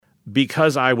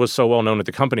because I was so well known at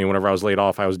the company, whenever I was laid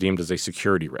off, I was deemed as a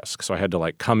security risk. So I had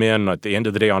to come in at the end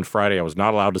of the day on Friday. I was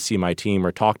not allowed to see my team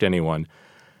or talk to anyone.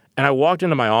 And I walked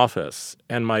into my office,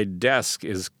 and my desk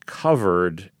is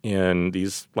covered in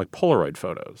these Polaroid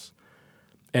photos.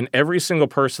 And every single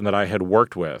person that I had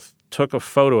worked with took a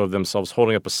photo of themselves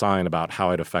holding up a sign about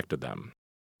how I'd affected them.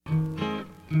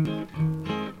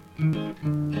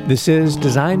 This is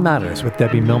Design Matters with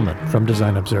Debbie Millman from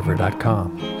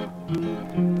DesignObserver.com.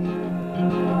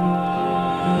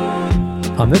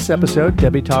 On this episode,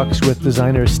 Debbie talks with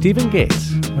designer Stephen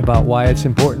Gates about why it's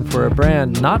important for a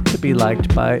brand not to be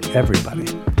liked by everybody.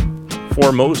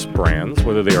 For most brands,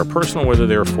 whether they are personal, whether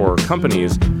they're for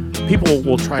companies, people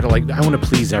will try to I want to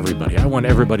please everybody. I want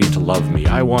everybody to love me.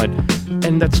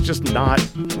 And that's just not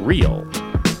real.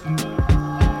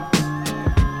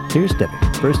 Here's Debbie,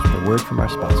 first with a word from our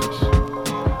sponsors.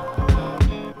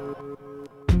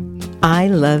 I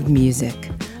love music.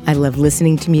 I love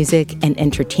listening to music and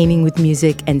entertaining with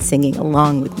music and singing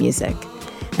along with music.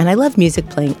 And I love music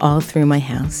playing all through my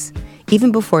house.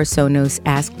 Even before Sonos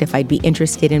asked if I'd be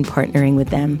interested in partnering with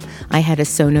them, I had a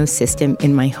Sonos system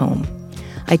in my home.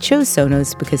 I chose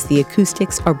Sonos because the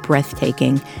acoustics are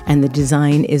breathtaking and the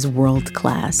design is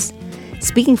world-class.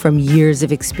 Speaking from years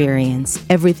of experience,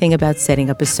 everything about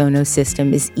setting up a Sonos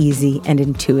system is easy and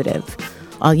intuitive.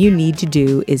 All you need to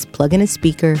do is plug in a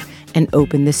speaker and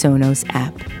open the Sonos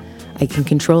app. I can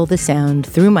control the sound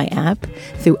through my app,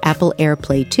 through Apple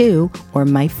AirPlay 2, or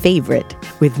my favorite,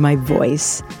 with my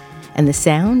voice. And the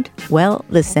sound? Well,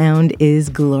 the sound is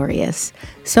glorious.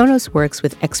 Sonos works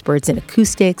with experts in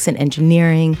acoustics and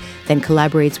engineering, then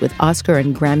collaborates with Oscar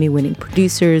and Grammy-winning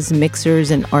producers, mixers,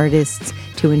 and artists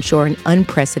to ensure an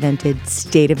unprecedented,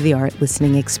 state-of-the-art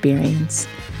listening experience.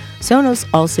 Sonos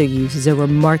also uses a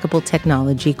remarkable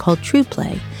technology called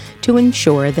TruePlay to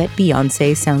ensure that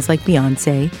Beyoncé sounds like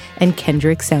Beyoncé, and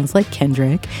Kendrick sounds like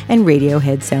Kendrick, and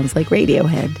Radiohead sounds like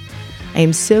Radiohead. I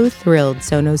am so thrilled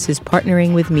Sonos is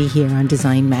partnering with me here on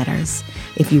Design Matters.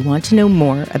 If you want to know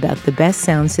more about the best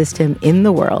sound system in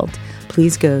the world,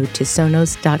 please go to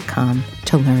Sonos.com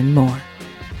to learn more.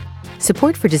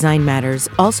 Support for Design Matters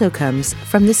also comes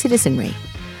from the citizenry.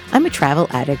 I'm a travel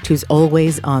addict who's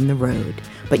always on the road,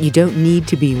 but you don't need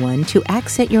to be one to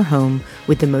accent your home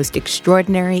with the most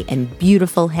extraordinary and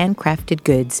beautiful handcrafted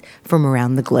goods from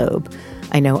around the globe.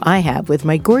 I know I have with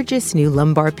my gorgeous new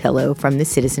lumbar pillow from the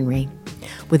citizenry.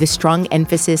 With a strong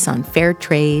emphasis on fair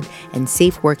trade and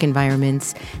safe work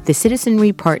environments, the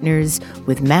citizenry partners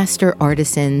with master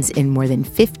artisans in more than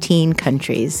 15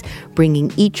 countries,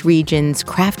 bringing each region's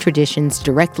craft traditions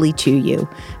directly to you,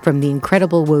 from the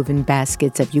incredible woven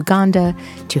baskets of Uganda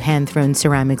to hand-thrown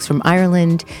ceramics from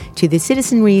Ireland to the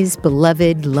citizenry's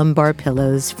beloved lumbar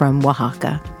pillows from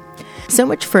Oaxaca. So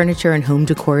much furniture and home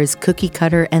decor is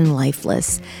cookie-cutter and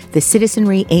lifeless. The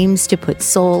citizenry aims to put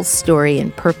soul, story,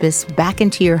 and purpose back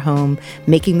into your home,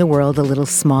 making the world a little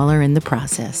smaller in the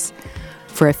process.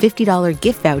 For a $50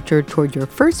 gift voucher toward your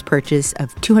first purchase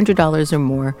of $200 or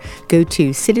more, go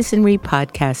to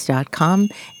citizenrypodcast.com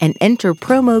and enter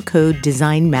promo code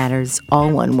DesignMatters,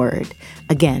 all one word.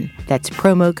 Again, that's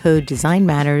promo code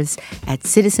DesignMatters at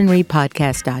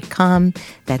citizenrypodcast.com.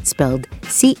 That's spelled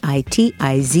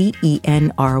CITIZENRY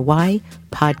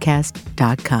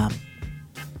podcast.com.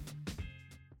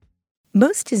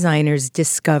 Most designers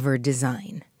discover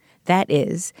design. That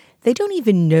is, they don't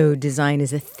even know design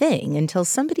is a thing until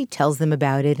somebody tells them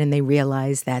about it and they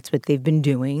realize that's what they've been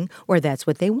doing or that's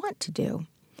what they want to do.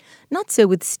 Not so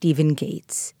with Stephen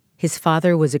Gates. His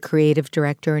father was a creative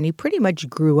director and he pretty much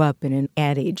grew up in an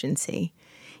ad agency.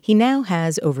 He now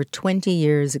has over 20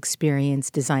 years'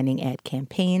 experience designing ad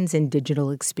campaigns and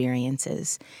digital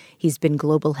experiences. He's been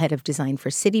global head of design for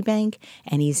Citibank,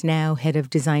 and he's now head of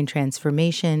design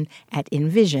transformation at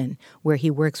Envision, where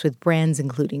he works with brands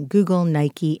including Google,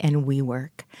 Nike, and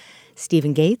WeWork.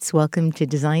 Stephen Gates, welcome to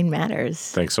Design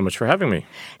Matters. Thanks so much for having me.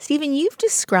 Stephen, you've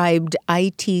described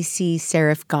ITC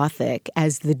Serif Gothic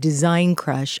as the design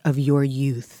crush of your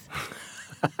youth.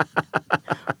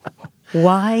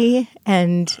 Why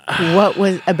and what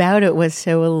was about it was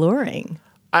so alluring?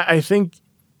 I think,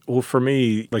 well, for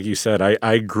me, like you said,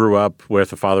 I grew up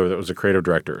with a father that was a creative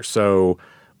director. So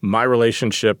my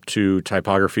relationship to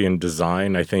typography and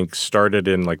design, I think, started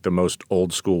in the most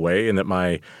old school way, in that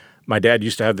my dad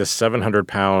used to have this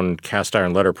 700-pound cast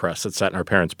iron letterpress that sat in our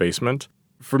parents' basement.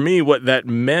 For me, what that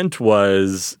meant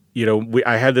was,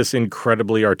 I had this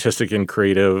incredibly artistic and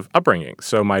creative upbringing.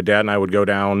 So my dad and I would go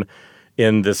down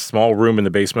in this small room in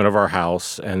the basement of our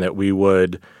house, and that we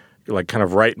would kind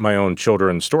of write my own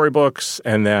children's storybooks,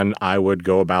 and then I would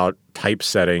go about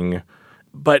typesetting.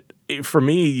 But for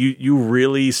me, you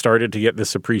really started to get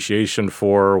this appreciation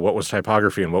for what was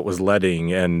typography and what was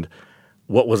leading and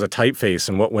what was a typeface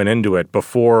and what went into it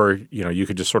before, you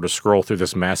could just sort of scroll through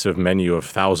this massive menu of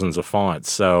thousands of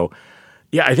fonts. So,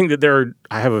 yeah, I think that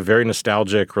I have a very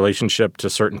nostalgic relationship to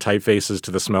certain typefaces,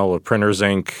 to the smell of printer's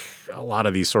ink, a lot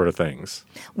of these sort of things.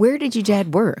 Where did your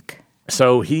dad work?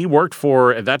 So he worked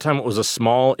for, at that time, it was a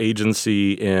small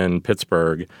agency in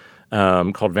Pittsburgh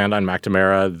called Van Dyne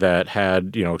McNamara that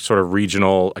had, sort of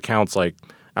regional accounts like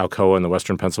Alcoa and the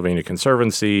Western Pennsylvania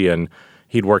Conservancy, and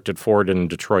he'd worked at Ford in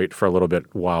Detroit for a little bit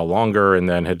while longer and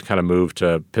then had kind of moved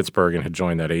to Pittsburgh and had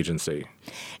joined that agency.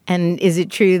 And is it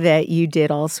true that you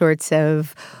did all sorts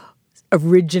of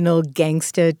original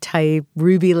gangsta type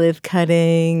rubylith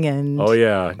cutting? And oh,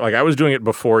 yeah. Like I was doing it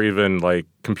before even like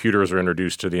computers were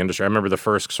introduced to the industry. I remember the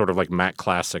first sort of like Mac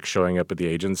Classic showing up at the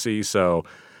agency. So,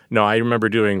 no, I remember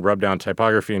doing rub-down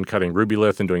typography and cutting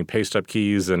rubylith and doing paste-up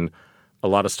keys and a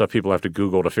lot of stuff people have to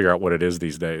Google to figure out what it is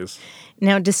these days.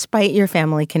 Now, despite your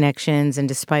family connections and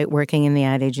despite working in the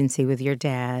ad agency with your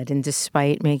dad and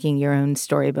despite making your own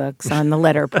storybooks on the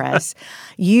letterpress,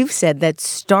 you've said that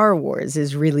Star Wars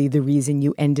is really the reason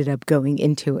you ended up going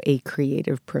into a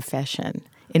creative profession.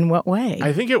 In what way?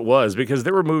 I think it was because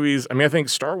there were movies. I think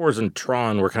Star Wars and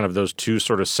Tron were kind of those two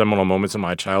sort of seminal moments in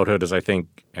my childhood, as I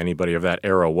think anybody of that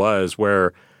era was,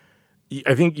 where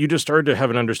I think you just started to have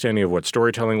an understanding of what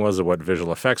storytelling was, of what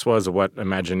visual effects was, of what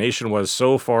imagination was,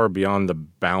 so far beyond the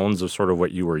bounds of sort of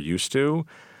what you were used to.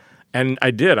 And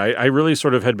I did. I really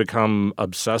sort of had become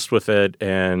obsessed with it.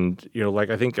 And,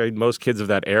 I think most kids of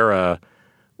that era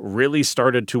really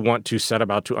started to want to set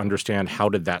about to understand how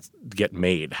did that get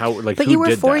made? But you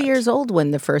were 4 years old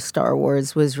when the first Star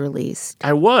Wars was released.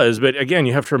 I was, but again,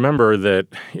 you have to remember that,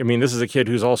 this is a kid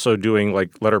who's also doing like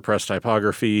letterpress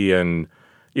typography and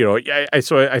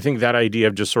so I think that idea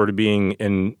of just sort of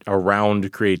being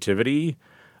around creativity,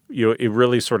 it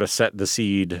really sort of set the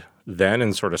seed then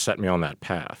and sort of set me on that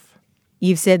path.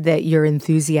 You've said that your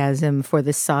enthusiasm for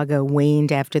the saga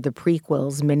waned after the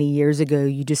prequels many years ago.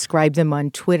 You described them on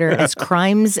Twitter as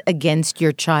crimes against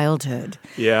your childhood.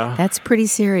 Yeah. That's pretty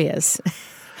serious.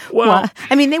 Well,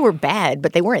 they were bad,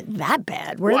 but they weren't that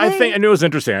bad, were they? I knew it was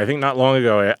interesting. I think not long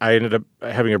ago, I ended up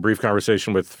having a brief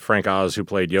conversation with Frank Oz, who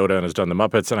played Yoda and has done the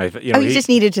Muppets. And you just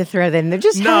needed to throw that in there.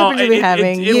 Just happened to be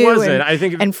having it you wasn't.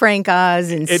 And Frank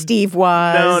Oz and Steve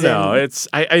Woz. No.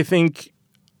 I think.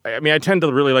 I tend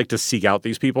to really like to seek out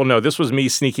these people. No, this was me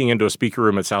sneaking into a speaker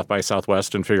room at South by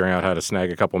Southwest and figuring out how to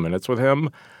snag a couple minutes with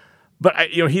him. But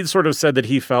he'd sort of said that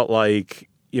he felt like,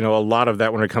 a lot of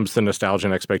that when it comes to nostalgia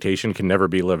and expectation can never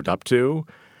be lived up to.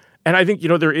 And I think,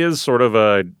 there is sort of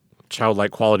a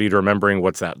childlike quality to remembering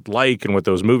what's that like and what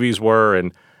those movies were.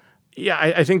 And yeah,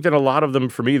 I think that a lot of them,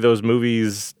 for me, those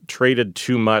movies traded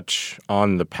too much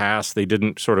on the past. They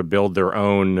didn't sort of build their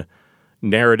own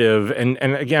narrative. And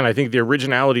again, I think the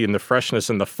originality and the freshness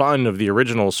and the fun of the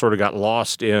original sort of got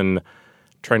lost in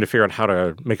trying to figure out how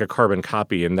to make a carbon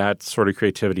copy. And that sort of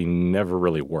creativity never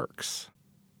really works.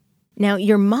 Now,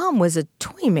 your mom was a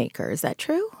toy maker. Is that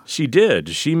true? She did.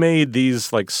 She made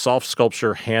these like soft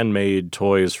sculpture handmade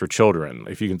toys for children.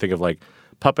 If you can think of like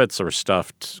puppets or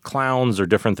stuffed clowns or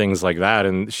different things like that.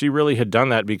 And she really had done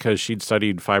that because she'd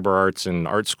studied fiber arts in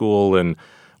art school and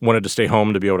wanted to stay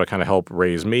home to be able to kind of help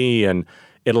raise me. And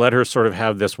it let her sort of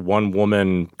have this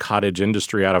one-woman cottage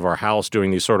industry out of our house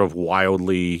doing these sort of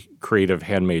wildly creative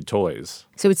handmade toys.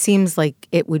 So it seems like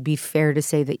it would be fair to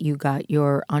say that you got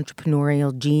your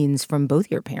entrepreneurial genes from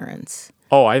both your parents.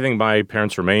 Oh, I think my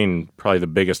parents remain probably the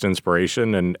biggest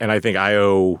inspiration. And I think I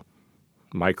owe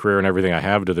my career and everything I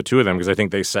have to the two of them because I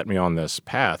think they set me on this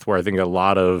path where I think a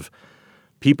lot of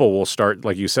people will start,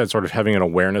 like you said, sort of having an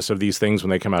awareness of these things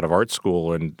when they come out of art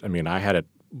school. And I had it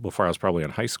before I was probably in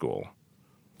high school.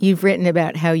 You've written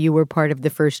about how you were part of the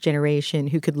first generation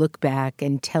who could look back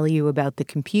and tell you about the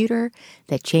computer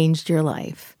that changed your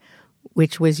life.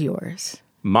 Which was yours?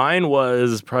 Mine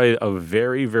was probably a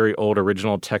very, very old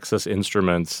original Texas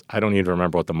Instruments. I don't even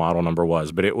remember what the model number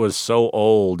was, but it was so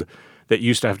old that you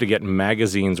used to have to get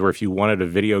magazines where if you wanted a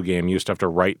video game, you used to have to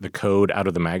write the code out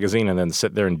of the magazine and then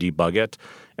sit there and debug it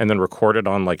and then record it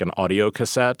on like an audio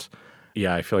cassette.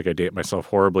 Yeah, I feel like I date myself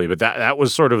horribly, but that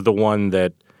was sort of the one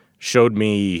that showed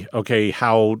me, okay,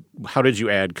 how did you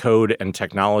add code and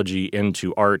technology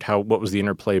into art? What was the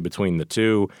interplay between the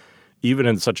two, even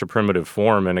in such a primitive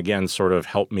form? And again, sort of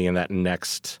helped me in that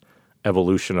next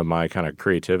evolution of my kind of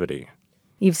creativity.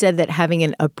 You've said that having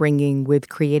an upbringing with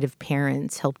creative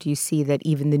parents helped you see that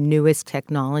even the newest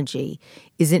technology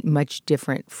isn't much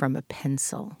different from a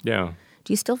pencil. Yeah.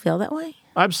 Do you still feel that way?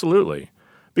 Absolutely.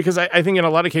 Because I think in a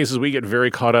lot of cases we get very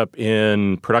caught up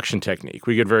in production technique.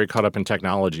 We get very caught up in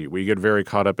technology. We get very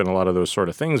caught up in a lot of those sort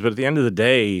of things. But at the end of the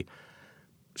day,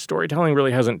 storytelling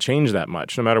really hasn't changed that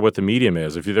much, no matter what the medium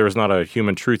is. If there's not a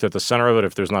human truth at the center of it,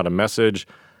 if there's not a message,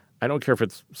 I don't care if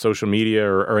it's social media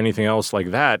or anything else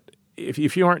like that.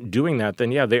 If you aren't doing that,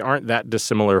 then yeah, they aren't that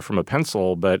dissimilar from a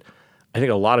pencil. But I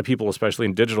think a lot of people, especially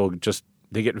in digital,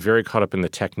 they get very caught up in the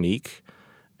technique.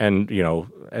 And,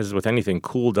 as with anything,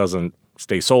 cool doesn't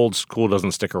stay sold, cool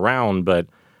doesn't stick around, but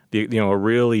a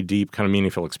really deep kind of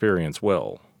meaningful experience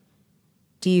will.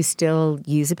 Do you still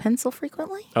use a pencil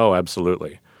frequently? Oh,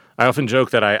 absolutely. I often joke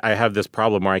that I have this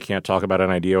problem where I can't talk about an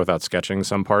idea without sketching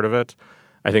some part of it.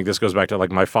 I think this goes back to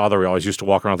like my father. We always used to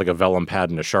walk around with like a vellum pad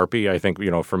and a Sharpie. I think,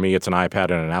 for me, it's an iPad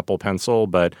and an Apple Pencil,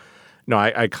 but no,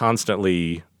 I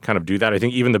constantly kind of do that. I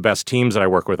think even the best teams that I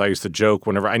work with, I used to joke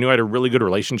whenever I knew I had a really good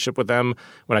relationship with them,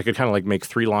 when I could kind of like make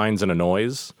 3 lines and a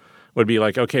noise, would be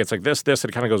like, okay, it's like this, and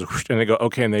it kind of goes, whoosh, and they go,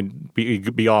 okay, and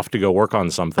they'd be off to go work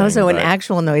on something. Oh, so an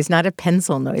actual noise, not a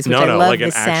pencil noise, which I love like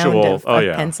the sound of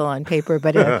pencil on paper,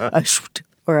 but a shoot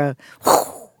or a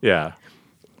yeah.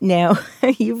 Now,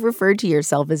 you've referred to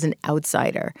yourself as an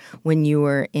outsider when you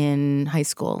were in high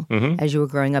school, as you were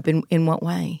growing up. In what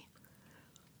way?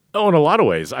 Oh, in a lot of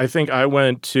ways. I think I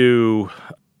went to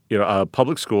a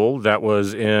public school that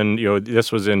was in,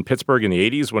 this was in Pittsburgh in the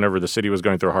 80s, whenever the city was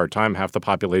going through a hard time. Half the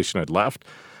population had left.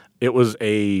 It was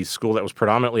a school that was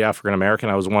predominantly African-American.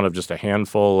 I was one of just a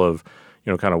handful of,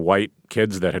 kind of white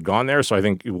kids that had gone there. So I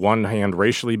think one hand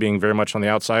racially being very much on the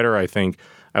outsider. I think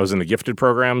I was in the gifted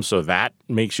program, so that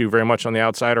makes you very much on the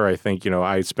outsider. I think,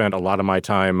 I spent a lot of my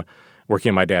time working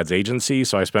in my dad's agency,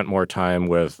 so I spent more time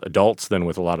with adults than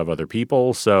with a lot of other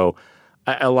people. So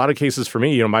a lot of cases for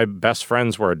me, my best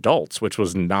friends were adults, which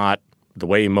was not the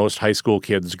way most high school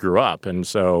kids grew up. And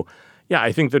so, yeah,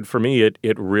 I think that for me,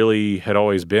 it really had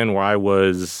always been where I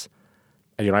was,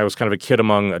 I was kind of a kid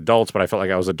among adults, but I felt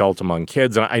like I was adult among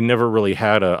kids. And I never really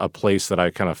had a place that I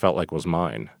kind of felt like was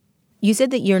mine. You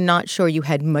said that you're not sure you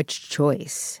had much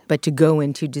choice but to go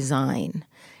into design.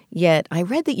 Yet I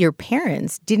read that your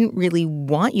parents didn't really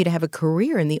want you to have a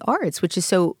career in the arts, which is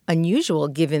so unusual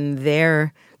given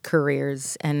their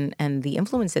careers and the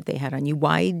influence that they had on you.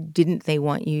 Why didn't they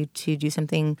want you to do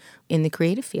something in the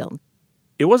creative field?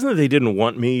 It wasn't that they didn't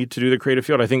want me to do the creative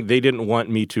field. I think they didn't want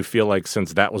me to feel like,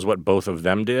 since that was what both of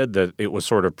them did, that it was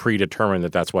sort of predetermined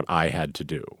that that's what I had to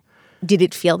do. Did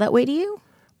it feel that way to you?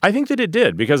 I think that it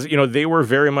did because, they were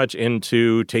very much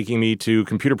into taking me to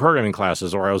computer programming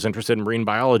classes, or I was interested in marine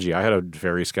biology. I had a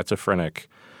very schizophrenic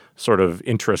sort of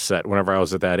interest set whenever I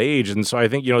was at that age. And so I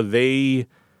think,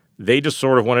 they just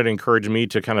sort of wanted to encourage me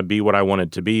to kind of be what I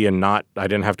wanted to be, and I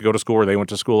didn't have to go to school where they went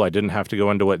to school. I didn't have to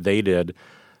go into what they did.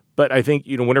 But I think,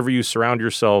 whenever you surround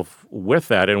yourself with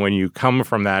that, and when you come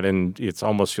from that, and it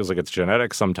almost feels like it's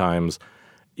genetic sometimes,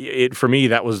 for me,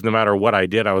 that was, no matter what I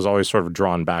did, I was always sort of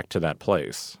drawn back to that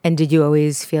place. And did you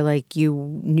always feel like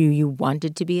you knew you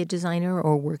wanted to be a designer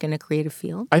or work in a creative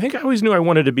field? I think I always knew I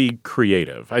wanted to be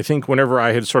creative. I think whenever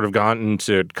I had sort of gotten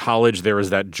to college, there was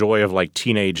that joy of like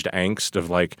teenage angst of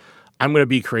like, I'm going to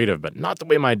be creative, but not the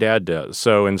way my dad does.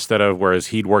 So instead of, whereas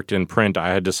he'd worked in print, I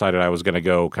had decided I was going to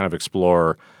go kind of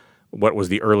explore what was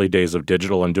the early days of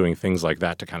digital and doing things like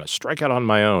that to kind of strike out on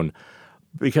my own.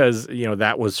 Because,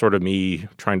 that was sort of me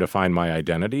trying to find my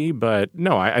identity. But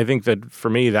no, I think that for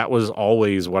me, that was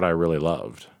always what I really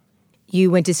loved.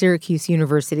 You went to Syracuse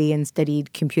University and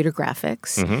studied computer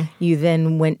graphics. Mm-hmm. You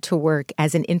then went to work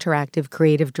as an interactive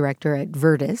creative director at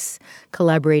Virtus,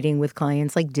 collaborating with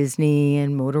clients like Disney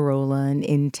and Motorola and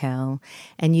Intel.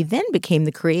 And you then became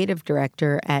the creative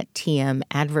director at TM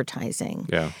Advertising.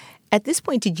 Yeah. At this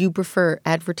point, did you prefer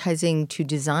advertising to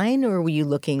design, or were you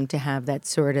looking to have that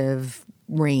sort of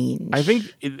range? I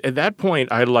think at that point,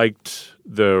 I liked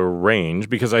the range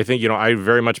because I think, I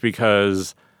very much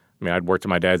because, I'd worked at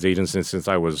my dad's agency since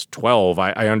I was 12.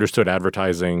 I understood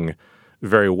advertising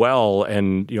very well.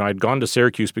 And, I'd gone to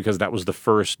Syracuse because that was the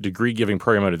first degree-giving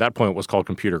program. At that point, it was called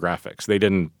computer graphics. They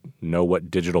didn't know what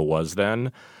digital was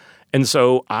then. And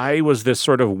so I was this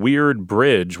sort of weird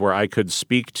bridge where I could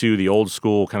speak to the old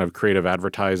school kind of creative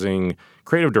advertising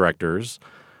creative directors,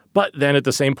 but then at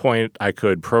the same point I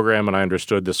could program and I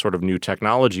understood this sort of new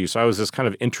technology. So I was this kind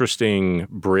of interesting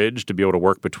bridge to be able to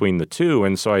work between the two.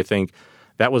 And so I think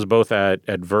that was both at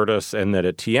Virtus and that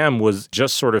at TM was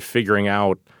just sort of figuring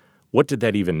out, what did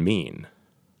that even mean?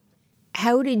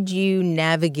 How did you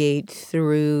navigate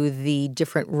through the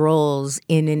different roles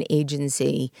in an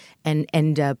agency and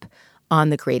end up on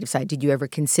the creative side? Did you ever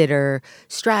consider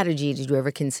strategy? Did you ever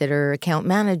consider account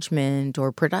management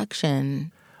or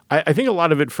production? I think a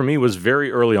lot of it for me was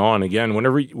very early on. Again,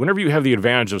 whenever you have the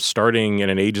advantage of starting in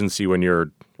an agency when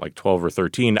you're like 12 or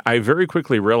 13, I very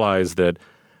quickly realized that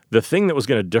the thing that was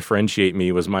going to differentiate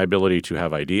me was my ability to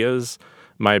have ideas,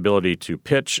 my ability to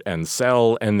pitch and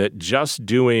sell, and that just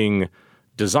doing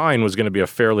design was going to be a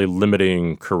fairly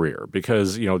limiting career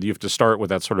because, you have to start with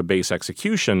that sort of base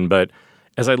execution. But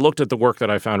as I looked at the work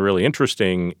that I found really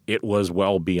interesting, it was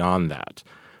well beyond that.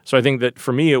 So I think that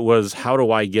for me, it was how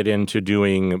do I get into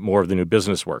doing more of the new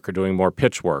business work or doing more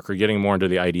pitch work or getting more into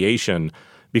the ideation,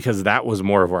 because that was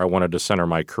more of where I wanted to center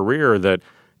my career, that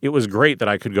it was great that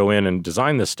I could go in and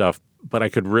design this stuff, but I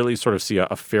could really sort of see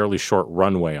a fairly short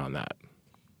runway on that.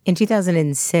 In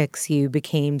 2006, you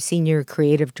became Senior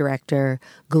Creative Director,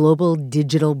 Global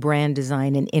Digital Brand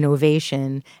Design and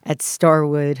Innovation at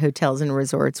Starwood Hotels and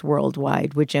Resorts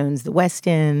Worldwide, which owns the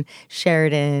Westin,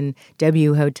 Sheraton,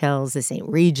 W Hotels, the St.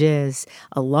 Regis,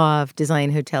 Aloft,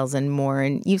 Design Hotels, and more.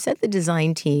 And you said the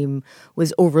design team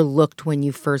was overlooked when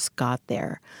you first got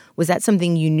there. Was that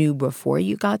something you knew before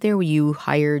you got there? Were you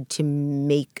hired to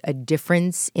make a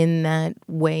difference in that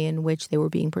way in which they were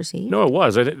being perceived? No, it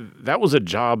was. That was a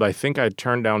job I think I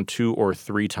turned down 2 or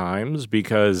 3 times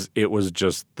because it was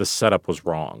just the setup was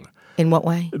wrong. In what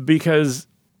way? Because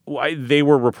they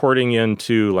were reporting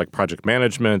into like project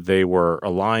management. They were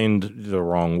aligned the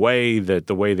wrong way, that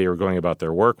the way they were going about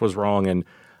their work was wrong. And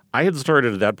I had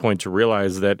started at that point to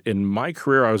realize that in my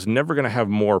career, I was never going to have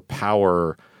more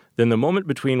power than the moment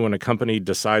between when a company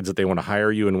decides that they want to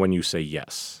hire you and when you say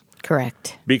yes.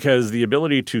 Correct. Because the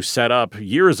ability to set up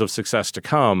years of success to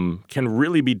come can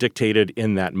really be dictated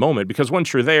in that moment. Because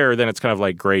once you're there, then it's kind of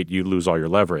like, great, you lose all your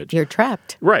leverage. You're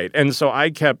trapped. Right. And so I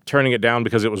kept turning it down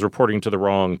because it was reporting to the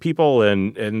wrong people.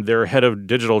 And their head of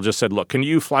digital just said, look, can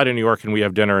you fly to New York and we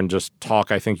have dinner and just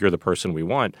talk? I think you're the person we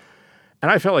want.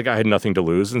 And I felt like I had nothing to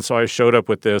lose. And so I showed up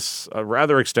with this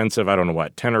rather extensive, 10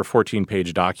 or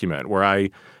 14-page document where I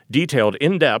detailed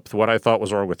in depth what I thought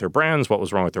was wrong with their brands, what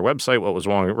was wrong with their website, what was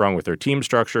wrong with their team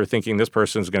structure, thinking this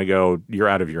person's going to go, you're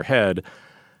out of your head.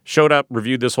 Showed up,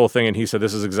 reviewed this whole thing, and he said,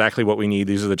 this is exactly what we need.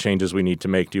 These are the changes we need to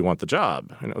make. Do you want the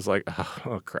job? And it was like,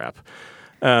 oh crap.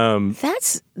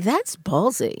 That's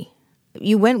ballsy.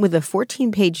 You went with a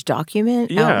 14-page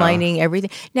document outlining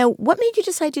everything. Now, what made you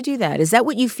decide to do that? Is that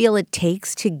what you feel it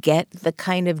takes to get the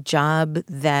kind of job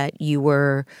that you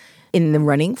were in the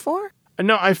running for?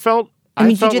 No, I felt... do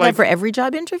you do that for every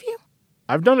job interview?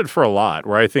 I've done it for a lot,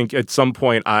 where I think at some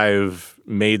point I've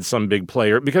made some big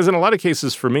player. Because in a lot of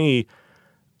cases for me,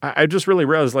 I just really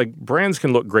realized like brands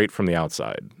can look great from the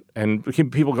outside. And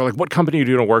people go like, what company are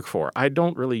you going to work for? I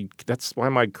don't really, that's why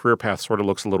my career path sort of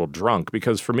looks a little drunk.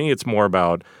 Because for me, it's more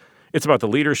about, it's about the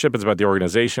leadership, it's about the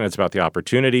organization, it's about the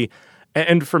opportunity.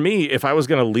 And for me, if I was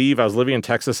going to leave, I was living in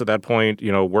Texas at that point,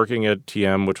 working at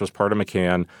TM, which was part of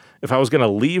McCann. If I was going to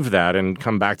leave that and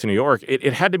come back to New York,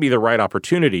 it had to be the right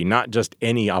opportunity, not just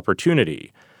any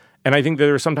opportunity. And I think that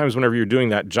there are sometimes whenever you're doing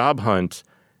that job hunt,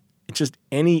 just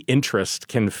any interest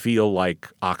can feel like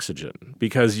oxygen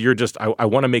because you're just, I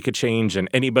want to make a change, and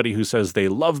anybody who says they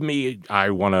love me, I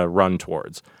want to run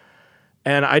towards.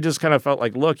 And I just kind of felt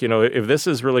like, look, if this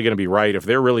is really going to be right, if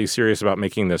they're really serious about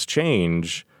making this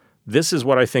change, this is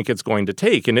what I think it's going to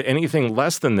take. And anything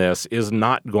less than this is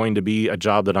not going to be a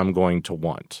job that I'm going to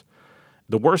want.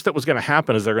 The worst that was going to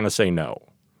happen is they're going to say no.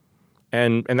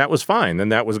 And that was fine.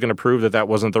 And that was going to prove that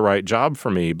wasn't the right job for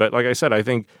me. But like I said, I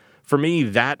think for me,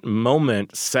 that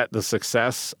moment set the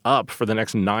success up for the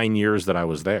next 9 years that I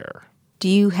was there. Do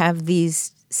you have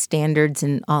these standards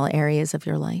in all areas of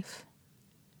your life?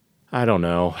 I don't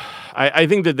know. I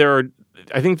think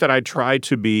that I try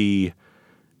to be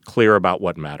clear about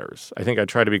what matters. I think I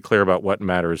try to be clear about what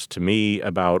matters to me,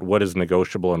 about what is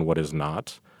negotiable and what is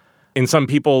not. And some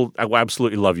people, I will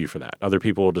absolutely love you for that. Other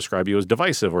people will describe you as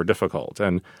divisive or difficult.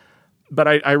 But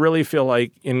I really feel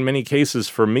like in many cases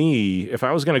for me, if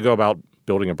I was going to go about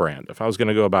building a brand, if I was going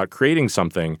to go about creating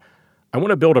something, I want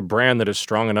to build a brand that is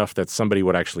strong enough that somebody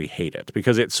would actually hate it,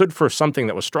 because it stood for something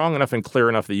that was strong enough and clear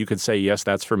enough that you could say, yes,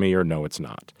 that's for me, or no, it's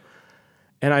not.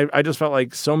 And I just felt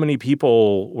like so many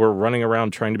people were running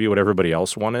around trying to be what everybody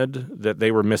else wanted that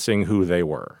they were missing who they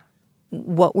were.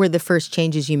 What were the first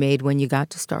changes you made when you got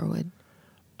to Starwood?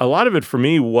 A lot of it for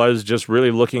me was just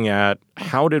really looking at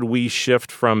how did we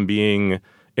shift from being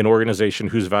an organization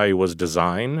whose value was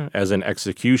design as an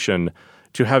execution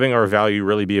to having our value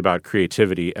really be about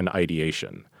creativity and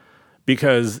ideation.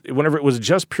 Because whenever it was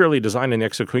just purely design and the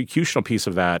executional piece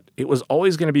of that, it was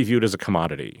always going to be viewed as a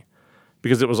commodity.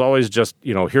 Because it was always just,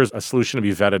 here's a solution to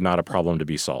be vetted, not a problem to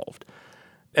be solved.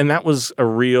 And that was a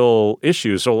real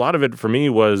issue. So a lot of it for me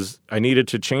was I needed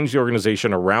to change the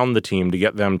organization around the team to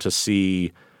get them to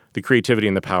see the creativity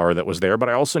and the power that was there, but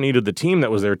I also needed the team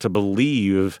that was there to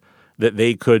believe that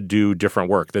they could do different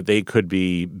work, that they could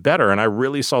be better. And I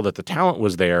really saw that the talent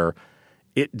was there.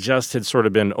 It just had sort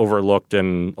of been overlooked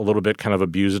and a little bit kind of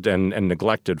abused and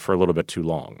neglected for a little bit too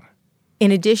long.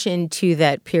 In addition to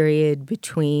that period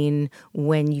between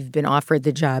when you've been offered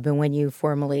the job and when you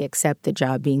formally accept the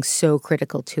job being so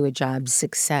critical to a job's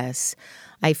success,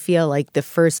 I feel like the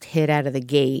first hit out of the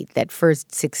gate, that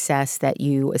first success that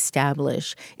you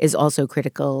establish, is also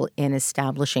critical in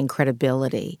establishing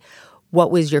credibility. What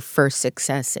was your first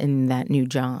success in that new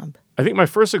job? I think my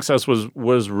first success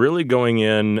was really going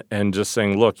in and just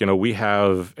saying, look, we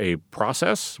have a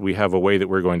process. We have a way that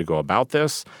we're going to go about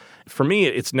this. For me,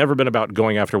 it's never been about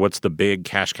going after what's the big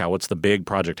cash cow, what's the big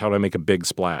project, how do I make a big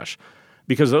splash?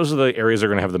 Because those are the areas that are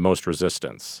going to have the most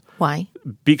resistance. Why?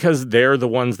 Because they're the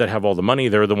ones that have all the money.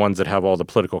 They're the ones that have all the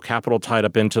political capital tied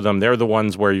up into them. They're the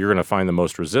ones where you're going to find the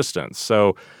most resistance.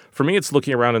 So for me, it's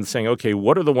looking around and saying, okay,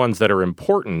 what are the ones that are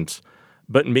important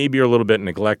but maybe are a little bit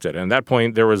neglected? And at that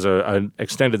point, there was an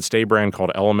extended stay brand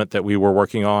called Element that we were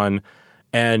working on.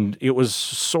 And it was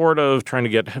sort of trying to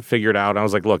get figured out. I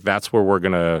was like, look, that's where we're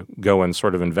going to go and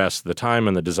sort of invest the time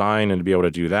and the design and to be able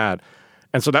to do that.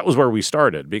 And so that was where we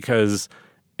started, because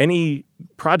any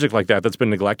project like that that's been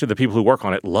neglected, the people who work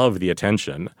on it love the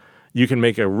attention. You can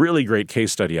make a really great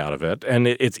case study out of it. And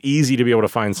it's easy to be able to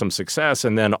find some success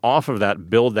and then off of that,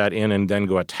 build that in and then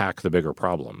go attack the bigger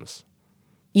problems.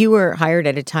 You were hired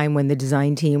at a time when the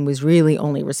design team was really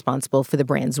only responsible for the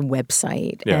brand's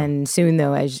website. Yeah. And soon,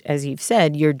 though, as you've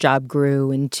said, your job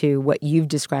grew into what you've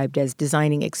described as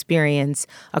designing experience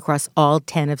across all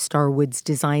 10 of Starwood's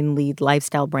design lead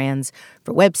lifestyle brands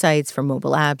for websites, for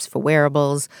mobile apps, for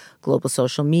wearables, global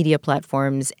social media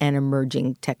platforms, and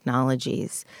emerging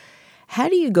technologies. How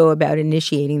do you go about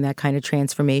initiating that kind of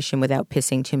transformation without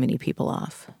pissing too many people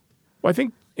off? Well, I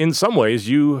think in some ways,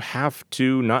 you have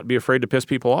to not be afraid to piss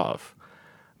people off.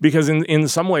 Because in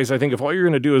some ways, I think if all you're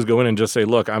going to do is go in and just say,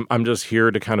 look, I'm just here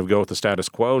to kind of go with the status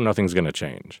quo, nothing's going to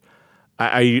change.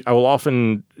 I will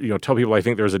often tell people I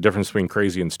think there's a difference between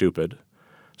crazy and stupid.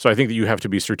 So I think that you have to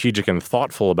be strategic and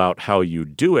thoughtful about how you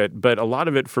do it. But a lot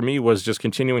of it for me was just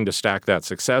continuing to stack that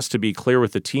success, to be clear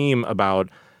with the team about,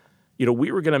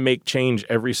 we were going to make change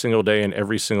every single day in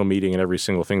every single meeting and every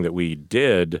single thing that we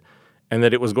did, and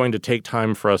that it was going to take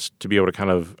time for us to be able to kind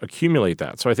of accumulate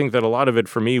that. So I think that a lot of it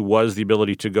for me was the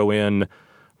ability to go in,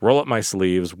 roll up my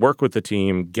sleeves, work with the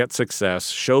team, get success,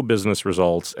 show business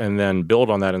results, and then build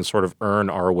on that and sort of earn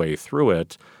our way through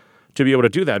it to be able to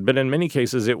do that. But in many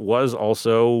cases, it was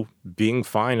also being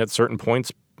fine at certain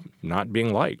points, not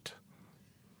being liked.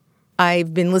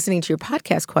 I've been listening to your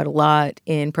podcast quite a lot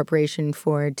in preparation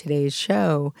for today's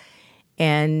show,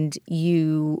 and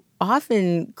you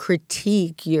often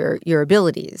critique your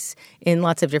abilities in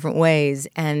lots of different ways.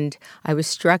 And I was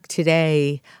struck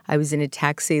today, I was in a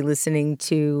taxi listening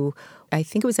to, I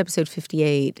think it was episode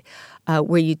 58,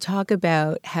 where you talk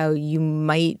about how you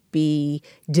might be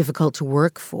difficult to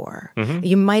work for. Mm-hmm.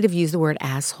 You might have used the word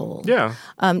asshole. Yeah.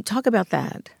 Talk about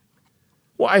that.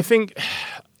 Well, I think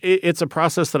it's a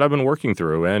process that I've been working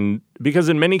through. And because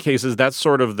in many cases, that's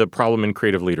sort of the problem in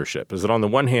creative leadership, is that on the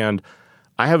one hand,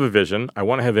 I have a vision, I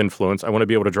want to have influence, I want to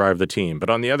be able to drive the team. But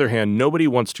on the other hand, nobody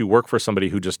wants to work for somebody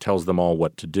who just tells them all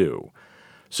what to do.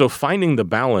 So finding the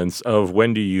balance of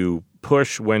when do you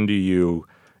push, when do you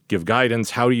give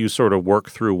guidance, how do you sort of work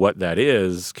through what that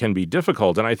is can be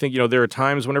difficult. And I think, there are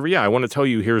times whenever, I want to tell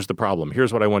you, here's the problem,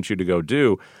 here's what I want you to go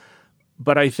do.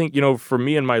 But I think, for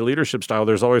me and my leadership style,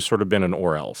 there's always sort of been an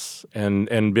or else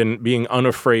and being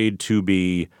unafraid to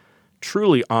be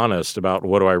truly honest about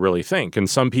what do I really think. And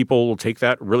some people will take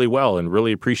that really well and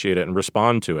really appreciate it and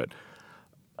respond to it.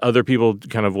 Other people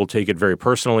kind of will take it very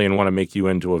personally and want to make you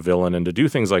into a villain and to do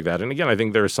things like that. And again, I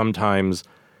think there are sometimes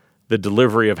the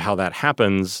delivery of how that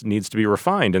happens needs to be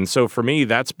refined. And so for me,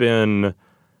 that's been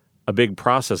a big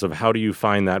process of how do you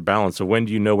find that balance of when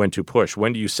do you know when to push?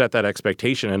 When do you set that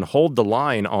expectation and hold the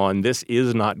line on this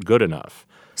is not good enough?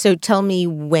 So tell me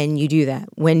when you do that.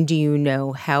 When do you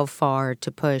know how far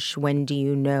to push? When do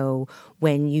you know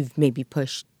when you've maybe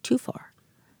pushed too far?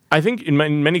 I think in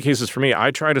many cases for me, I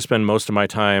try to spend most of my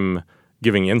time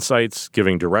giving insights,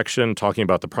 giving direction, talking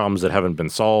about the problems that haven't been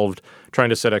solved, trying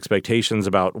to set expectations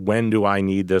about when do I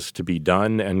need this to be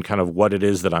done and kind of what it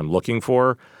is that I'm looking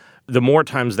for. The more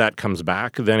times that comes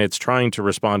back, then it's trying to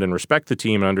respond and respect the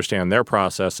team and understand their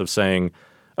process of saying,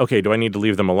 okay, do I need to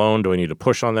leave them alone? Do I need to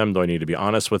push on them? Do I need to be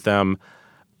honest with them?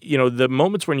 The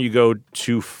moments when you go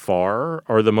too far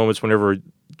are the moments whenever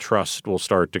trust will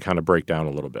start to kind of break down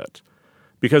a little bit.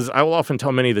 Because I will often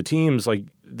tell many of the teams, like,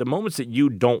 the moments that you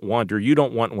don't want or you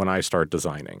don't want when I start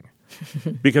designing.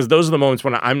 Because those are the moments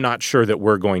when I'm not sure that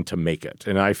we're going to make it,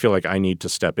 and I feel like I need to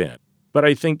step in. But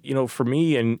I think, for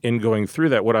me in going through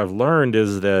that, what I've learned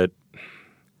is that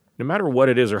no matter what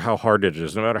it is or how hard it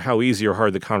is, no matter how easy or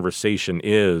hard the conversation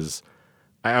is,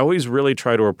 I always really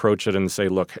try to approach it and say,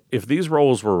 look, if these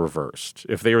roles were reversed,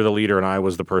 if they were the leader and I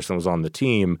was the person who was on the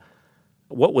team,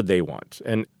 what would they want?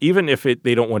 And even if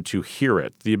they don't want to hear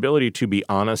it, the ability to be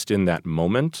honest in that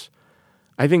moment,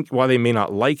 I think while they may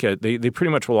not like it, they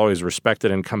pretty much will always respect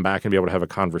it and come back and be able to have a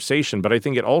conversation. But I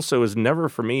think it also is never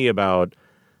for me about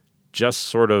just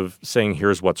sort of saying,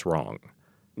 here's what's wrong.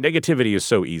 Negativity is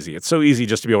so easy. It's so easy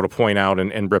just to be able to point out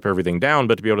and rip everything down,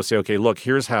 but to be able to say, okay, look,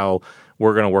 here's how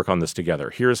we're going to work on this together.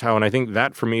 Here's how, and I think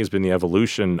that for me has been the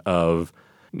evolution of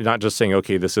not just saying,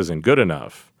 okay, this isn't good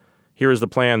enough. Here's the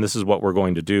plan. This is what we're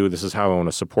going to do. This is how I want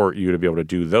to support you to be able to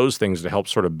do those things to help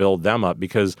sort of build them up.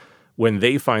 Because when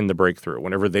they find the breakthrough,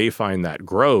 whenever they find that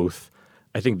growth,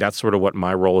 I think that's sort of what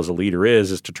my role as a leader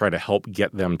is to try to help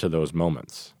get them to those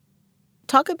moments.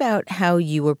 Talk about how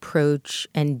you approach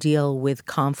and deal with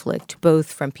conflict,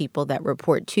 both from people that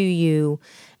report to you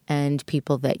and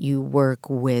people that you work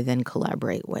with and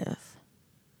collaborate with.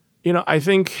 I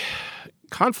think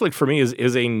conflict for me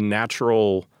is a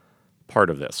natural part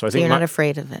of this. So you're not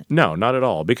afraid of it? No, not at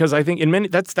all. Because I think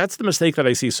that's the mistake that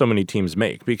I see so many teams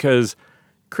make. Because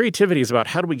creativity is about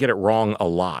how do we get it wrong a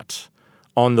lot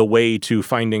on the way to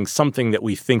finding something that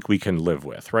we think we can live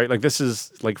with, right? Like this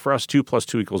is like for us, 2 +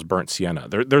 2 = burnt sienna.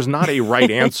 There's not a right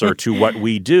answer to what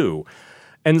we do.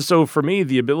 And so for me,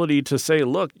 the ability to say,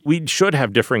 look, we should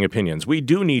have differing opinions. We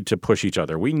do need to push each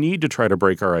other. We need to try to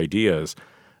break our ideas.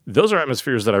 Those are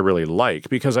atmospheres that I really like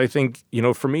because I think,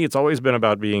 for me, it's always been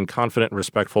about being confident and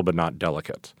respectful, but not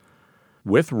delicate.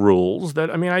 With rules that,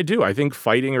 I do. I think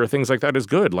fighting or things like that is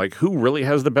good. Like who really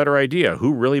has the better idea?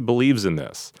 Who really believes in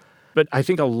this? But I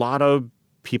think a lot of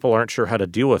people aren't sure how to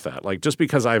deal with that. Like just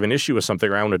because I have an issue with something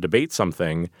or I want to debate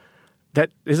something,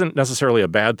 that isn't necessarily a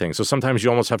bad thing. So sometimes you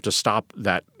almost have to stop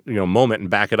that, moment and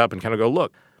back it up and kind of go,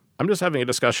 look, I'm just having a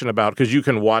discussion about, because you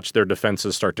can watch their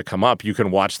defenses start to come up. You can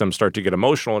watch them start to get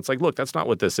emotional. It's like, look, that's not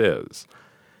what this is.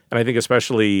 And I think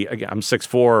especially, again, I'm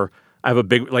 6'4", I have a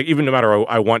big, even no matter how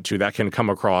I want to, that can come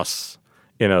across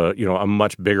in a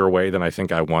much bigger way than I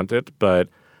think I want it. But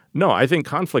no, I think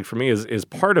conflict for me is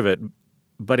part of it,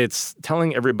 but it's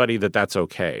telling everybody that that's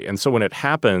okay. And so when it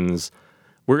happens,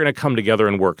 we're going to come together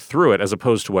and work through it, as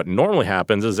opposed to what normally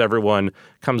happens is everyone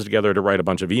comes together to write a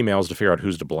bunch of emails to figure out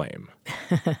who's to blame.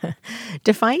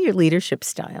 Define your leadership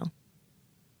style.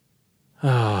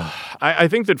 I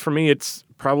think that for me, it's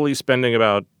probably spending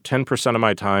about 10% of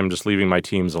my time just leaving my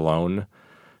teams alone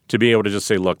to be able to just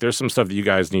say, look, there's some stuff that you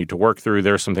guys need to work through.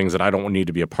 There's some things that I don't need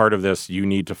to be a part of this. You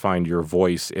need to find your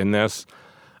voice in this.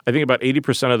 I think about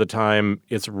 80% of the time,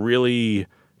 it's really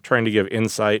trying to give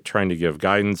insight, trying to give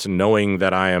guidance, and knowing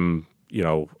that I am,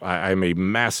 I'm a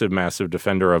massive, massive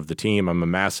defender of the team. I'm a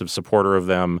massive supporter of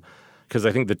them. Because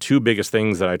I think the two biggest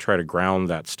things that I try to ground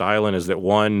that style in is that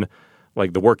one,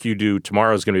 like the work you do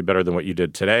tomorrow is going to be better than what you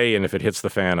did today. And if it hits the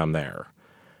fan, I'm there.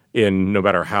 In no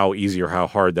matter how easy or how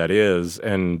hard that is,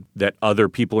 and that other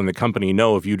people in the company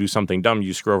know if you do something dumb,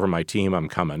 you screw over my team, I'm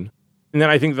coming. And then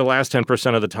I think the last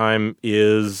 10% of the time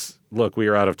is, look, we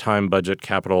are out of time, budget,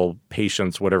 capital,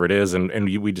 patience, whatever it is, and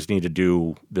we just need to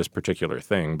do this particular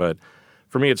thing. But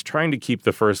for me, it's trying to keep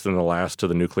the first and the last to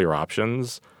the nuclear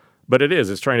options. But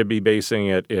it's trying to be basing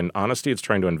it in honesty. It's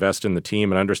trying to invest in the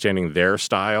team and understanding their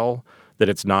style, that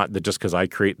it's not that just because I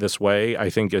create this way. I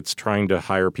think it's trying to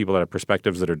hire people that have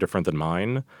perspectives that are different than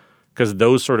mine, because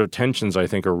those sort of tensions, I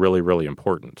think, are really, really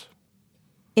important.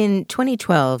 In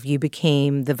 2012, you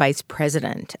became the vice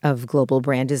president of global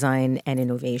brand design and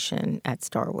innovation at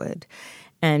Starwood.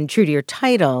 And true to your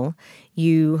title,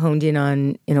 you honed in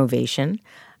on innovation.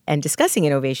 And discussing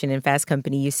innovation in Fast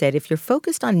Company, you said, if you're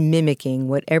focused on mimicking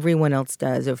what everyone else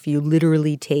does, or if you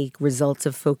literally take results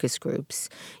of focus groups,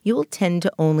 you will tend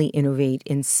to only innovate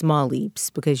in small leaps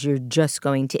because you're just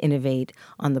going to innovate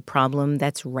on the problem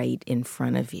that's right in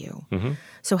front of you. Mm-hmm.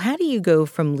 So how do you go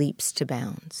from leaps to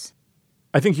bounds?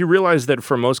 I think you realize that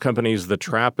for most companies, the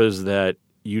trap is that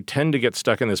you tend to get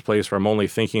stuck in this place where I'm only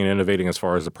thinking and innovating as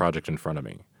far as the project in front of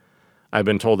me. I've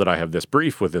been told that I have this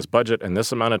brief with this budget and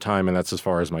this amount of time, and that's as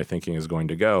far as my thinking is going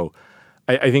to go.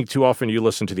 I think too often you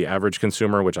listen to the average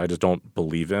consumer, which I just don't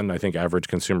believe in. I think average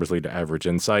consumers lead to average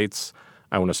insights.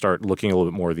 I want to start looking a little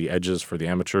bit more at the edges for the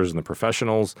amateurs and the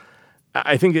professionals.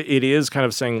 I think it is kind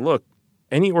of saying, look,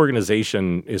 any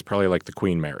organization is probably like the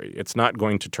Queen Mary. It's not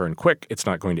going to turn quick. It's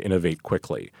not going to innovate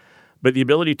quickly. But the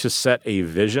ability to set a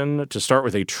vision, to start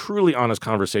with a truly honest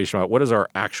conversation about what is our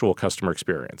actual customer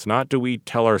experience. Not do we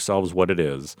tell ourselves what it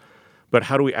is, but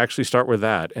how do we actually start with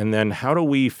that? And then how do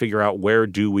we figure out where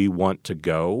do we want to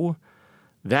go?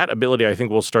 That ability, I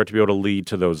think, will start to be able to lead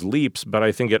to those leaps. But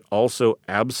I think it also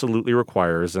absolutely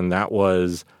requires, and that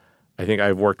was, I think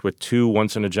I've worked with two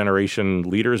once-in-a-generation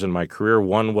leaders in my career.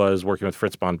 One was working with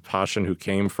Fritz von Paschen, who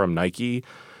came from Nike,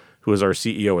 who was our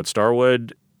CEO at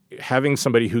Starwood. Having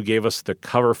somebody who gave us the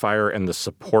cover fire and the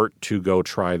support to go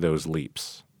try those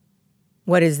leaps.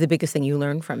 What is the biggest thing you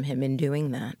learned from him in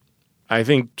doing that? I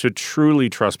think to truly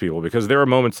trust people, because there are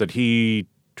moments that he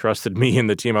trusted me and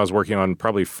the team I was working on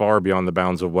probably far beyond the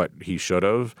bounds of what he should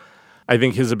have. I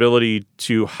think his ability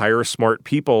to hire smart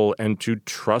people and to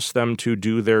trust them to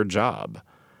do their job,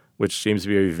 which seems to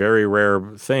be a very rare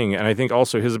thing. And I think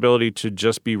also his ability to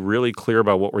just be really clear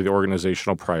about what were the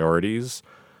organizational priorities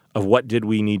of what did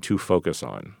we need to focus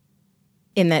on.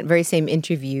 In that very same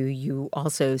interview, you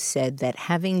also said that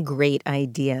having great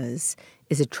ideas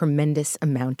is a tremendous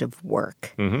amount of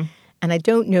work. Mm-hmm. And I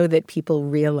don't know that people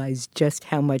realize just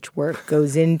how much work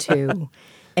goes into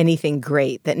anything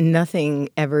great, that nothing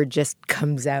ever just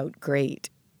comes out great.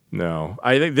 No.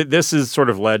 I think that this has sort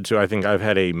of led to, I think I've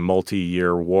had a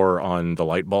multi-year war on the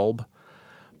light bulb.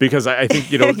 Because I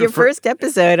think, Your first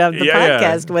episode of the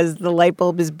podcast was the light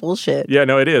bulb is bullshit. Yeah,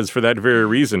 no, it is for that very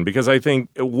reason. Because I think,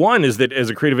 one is that as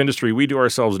a creative industry, we do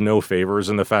ourselves no favors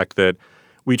in the fact that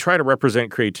we try to represent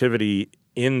creativity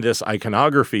in this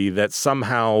iconography that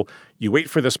somehow you wait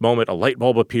for this moment, a light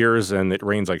bulb appears, and it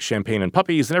rains like champagne and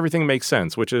puppies, and everything makes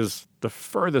sense, which is the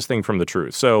furthest thing from the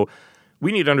truth. So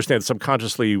we need to understand that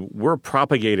subconsciously we're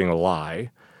propagating a lie.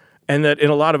 And that in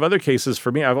a lot of other cases,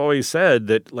 for me, I've always said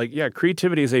that,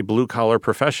 creativity is a blue-collar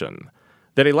profession.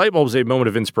 That a light bulb is a moment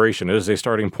of inspiration. It is a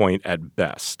starting point at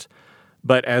best.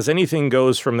 But as anything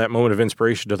goes from that moment of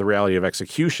inspiration to the reality of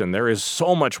execution, there is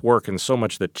so much work and so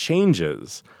much that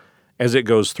changes as it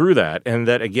goes through that. And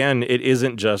that, again, it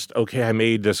isn't just, okay, I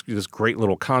made this great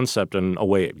little concept and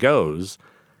away it goes,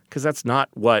 because that's not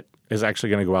what is actually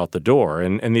going to go out the door.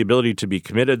 And the ability to be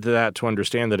committed to that, to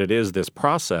understand that it is this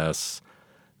process,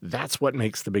 that's what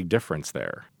makes the big difference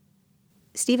there.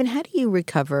 Stephen, how do you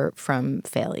recover from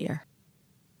failure?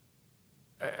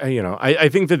 I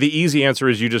think that the easy answer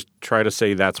is you just try to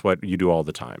say that's what you do all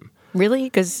the time. Really?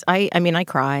 Because I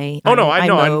cry. Oh, no, I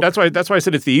mope. That's why I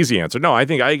said it's the easy answer. No, I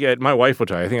think my wife will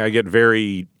tell you, I think I get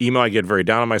very emo, I get very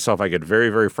down on myself, I get very,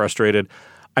 very frustrated.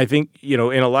 I think, in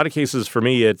a lot of cases for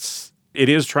me, it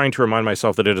is trying to remind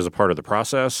myself that it is a part of the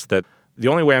process, that the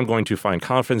only way I'm going to find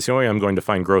confidence, the only way I'm going to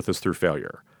find growth is through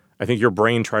failure. I think your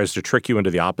brain tries to trick you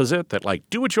into the opposite, that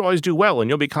do what you always do well and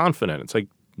you'll be confident. It's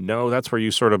no, that's where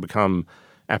you sort of become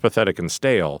apathetic and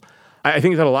stale. I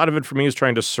think that a lot of it for me is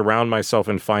trying to surround myself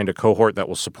and find a cohort that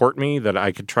will support me, that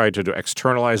I could try to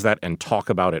externalize that and talk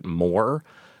about it more.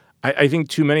 I think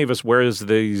too many of us wear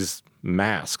these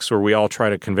masks where we all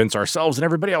try to convince ourselves and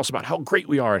everybody else about how great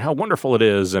we are and how wonderful it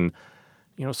is. And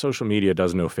social media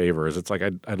does no favors. It's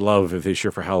I'd love if this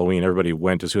year for Halloween everybody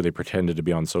went as who they pretended to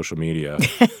be on social media.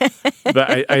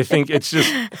 But I think it's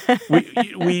just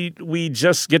we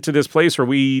just get to this place where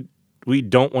we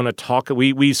don't want to talk.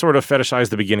 We sort of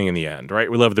fetishize the beginning and the end, right?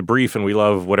 We love the brief and we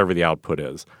love whatever the output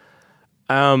is.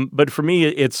 But for me,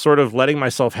 it's sort of letting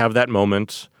myself have that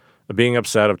moment of being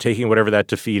upset, of taking whatever that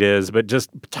defeat is, but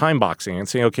just time boxing and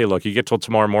saying, okay, look, you get till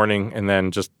tomorrow morning and then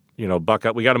just buck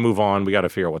up. We got to move on. We got to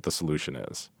figure out what the solution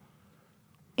is.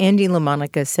 Andy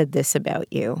LaMonica said this about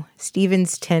you.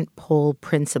 Stephen's tentpole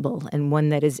principle, and one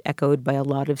that is echoed by a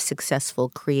lot of successful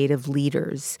creative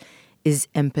leaders, is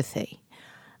empathy.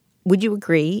 Would you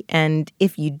agree? And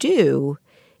if you do,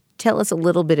 tell us a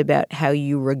little bit about how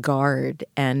you regard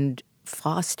and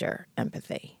foster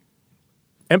empathy.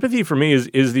 Empathy for me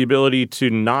is the ability to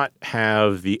not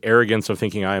have the arrogance of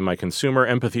thinking I am my consumer.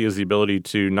 Empathy is the ability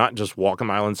to not just walk a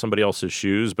mile in somebody else's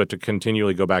shoes, but to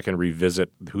continually go back and revisit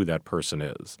who that person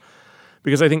is.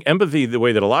 Because I think empathy, the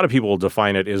way that a lot of people will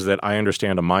define it, is that I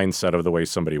understand a mindset of the way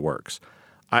somebody works.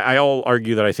 I'll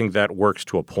argue that I think that works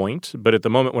to a point, but at the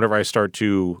moment, whenever I start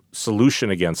to solution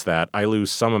against that, I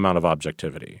lose some amount of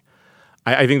objectivity.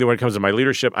 I think that when it comes to my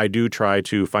leadership, I do try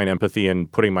to find empathy in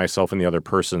putting myself in the other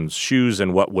person's shoes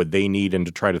and what would they need and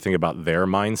to try to think about their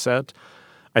mindset.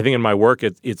 I think in my work,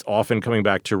 it's often coming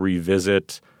back to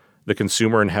revisit the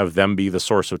consumer and have them be the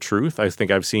source of truth. I think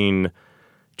I've seen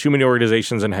too many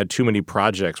organizations and had too many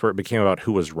projects where it became about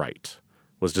who was right.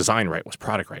 Was design right? Was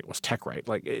product right? Was tech right?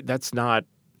 That's not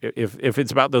 – if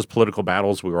it's about those political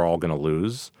battles, we were all going to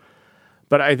lose.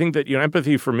 But I think that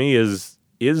empathy for me is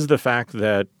the fact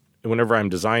that whenever I'm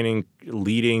designing,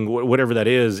 leading, whatever that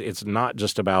is, it's not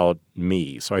just about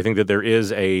me. So I think that there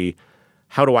is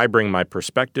how do I bring my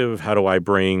perspective? How do I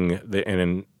bring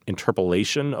an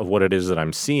interpolation of what it is that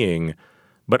I'm seeing,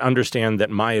 but understand that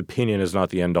my opinion is not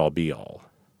the end-all, be-all?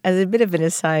 As a bit of an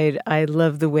aside, I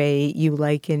love the way you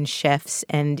liken chefs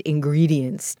and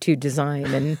ingredients to design,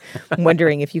 and I'm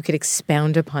wondering if you could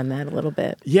expound upon that a little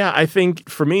bit. Yeah, I think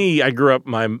for me, I grew up,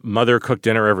 my mother cooked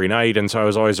dinner every night, and so I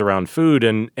was always around food.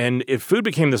 And food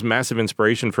became this massive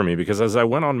inspiration for me because as I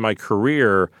went on my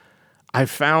career, I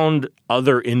found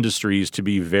other industries to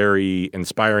be very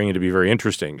inspiring and to be very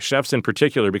interesting, chefs in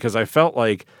particular, because I felt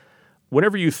like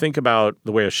whenever you think about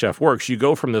the way a chef works, you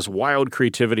go from this wild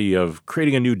creativity of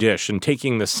creating a new dish and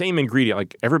taking the same ingredient,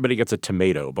 like everybody gets a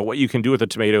tomato, but what you can do with a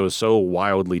tomato is so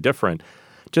wildly different,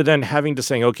 to then having to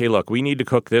saying, okay, look, we need to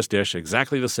cook this dish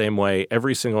exactly the same way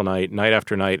every single night, night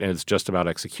after night, and it's just about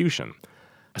execution.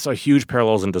 I saw huge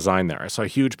parallels in design there. I saw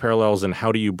huge parallels in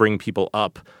how do you bring people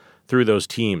up through those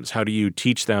teams? How do you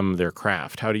teach them their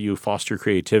craft? How do you foster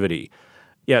creativity?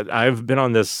 Yeah, I've been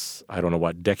on this, I don't know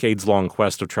what, decades-long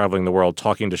quest of traveling the world,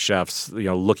 talking to chefs,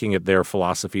 looking at their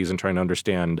philosophies and trying to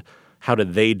understand how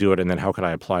did they do it, and then how could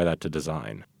I apply that to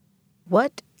design.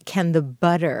 What can the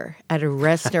butter at a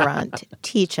restaurant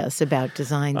teach us about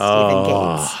design, Stephen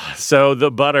Gates? So the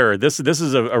butter, this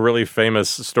is a really famous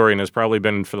story, and has probably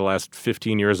been for the last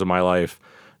 15 years of my life,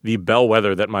 the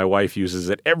bellwether that my wife uses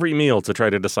at every meal to try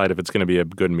to decide if it's going to be a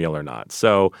good meal or not.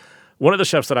 So one of the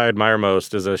chefs that I admire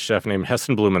most is a chef named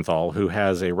Heston Blumenthal, who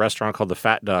has a restaurant called the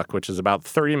Fat Duck, which is about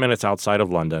 30 minutes outside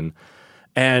of London.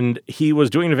 And he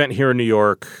was doing an event here in New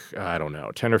York, I don't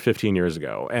know, 10 or 15 years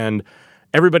ago. And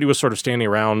everybody was sort of standing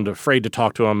around, afraid to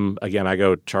talk to him. Again, I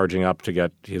go charging up to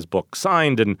get his book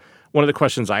signed. And one of the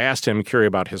questions I asked him, curious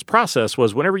about his process,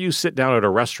 was whenever you sit down at a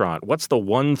restaurant, what's the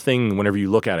one thing, whenever you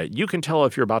look at it, you can tell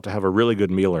if you're about to have a really good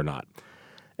meal or not?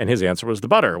 And his answer was the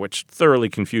butter, which thoroughly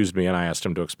confused me, and I asked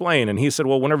him to explain. And he said,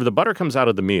 well, whenever the butter comes out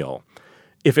of the meal,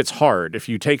 if it's hard, if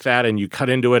you take that and you cut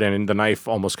into it and the knife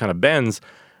almost kind of bends,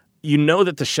 you know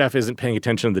that the chef isn't paying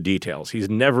attention to the details. He's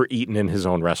never eaten in his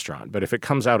own restaurant. But if it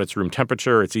comes out, it's room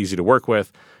temperature, it's easy to work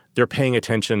with, they're paying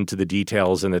attention to the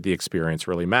details and that the experience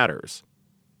really matters.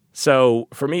 So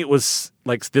for me, it was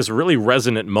like this really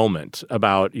resonant moment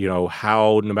about,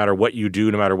 how no matter what you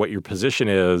do, no matter what your position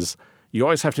is, you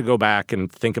always have to go back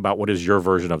and think about what is your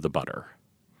version of the butter.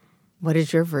 What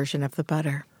is your version of the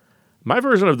butter? My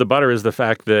version of the butter is the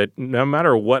fact that no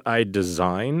matter what I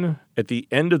design, at the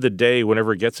end of the day,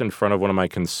 whenever it gets in front of one of my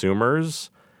consumers,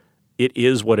 it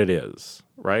is what it is,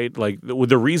 right? Like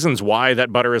the reasons why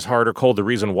that butter is hard or cold, the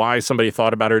reason why somebody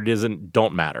thought about it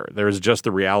don't matter. There's just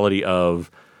the reality of,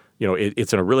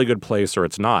 it's in a really good place or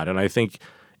it's not. And I think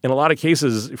in a lot of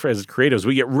cases, as creatives,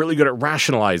 we get really good at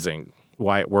rationalizing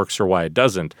why it works or why it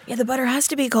doesn't. Yeah, the butter has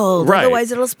to be cold, right.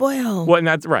 Otherwise it'll spoil. Well, and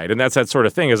that's right. And that's that sort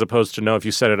of thing, as opposed to, if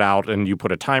you set it out and you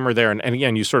put a timer there, and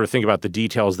again, you sort of think about the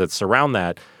details that surround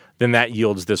that, then that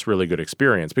yields this really good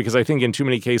experience. Because I think in too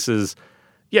many cases,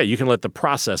 yeah, you can let the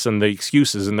process and the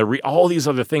excuses and all these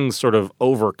other things sort of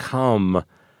overcome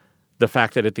the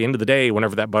fact that at the end of the day,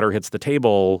 whenever that butter hits the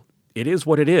table, it is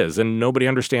what it is, and nobody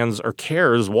understands or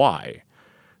cares why.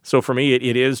 So for me,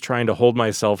 it is trying to hold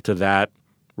myself to that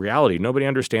reality. Nobody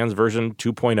understands version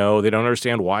 2.0. They don't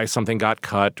understand why something got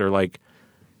cut or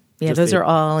Yeah, those are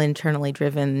all internally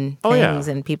driven things,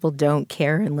 and people don't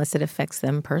care unless it affects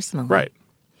them personally. Right.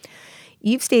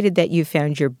 You've stated that you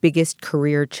found your biggest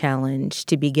career challenge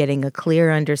to be getting a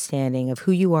clear understanding of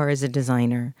who you are as a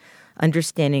designer,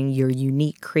 understanding your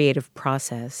unique creative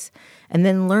process, and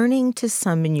then learning to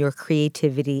summon your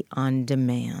creativity on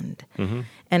demand. Mm-hmm.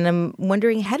 And I'm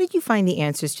wondering, how did you find the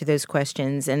answers to those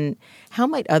questions, and how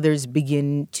might others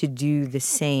begin to do the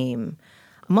same?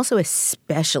 I'm also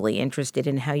especially interested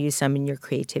in how you summon your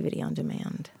creativity on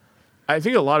demand. I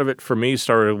think a lot of it for me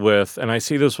started with, and I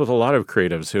see this with a lot of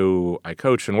creatives who I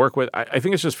coach and work with, I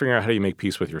think it's just figuring out how do you make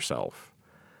peace with yourself.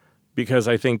 Because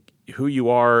I think who you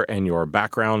are and your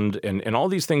background and all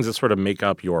these things that sort of make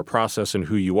up your process and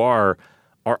who you are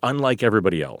unlike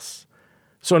everybody else.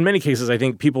 So in many cases, I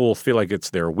think people will feel like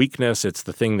it's their weakness. It's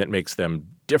the thing that makes them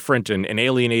different and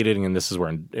alienating. And this is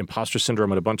where imposter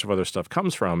syndrome and a bunch of other stuff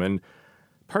comes from. And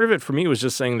part of it for me was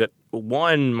just saying that,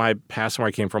 one, my past and where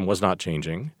I came from was not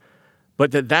changing,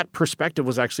 but that perspective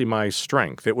was actually my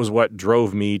strength. It was what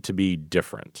drove me to be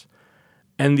different.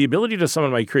 And the ability to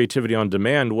summon my creativity on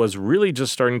demand was really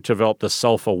just starting to develop the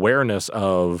self-awareness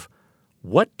of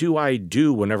what do I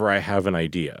do whenever I have an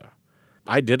idea?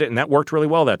 I did it and that worked really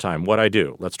well that time. What'd I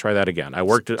do? Let's try that again.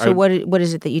 What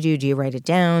is it that you do? Do you write it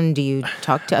down? Do you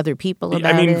talk to other people about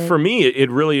it? I mean, for me,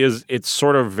 it really is, it's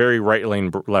sort of very right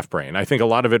lane, left brain. I think a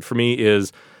lot of it for me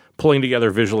is pulling together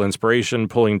visual inspiration,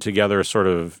 pulling together sort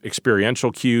of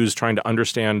experiential cues, trying to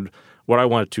understand what I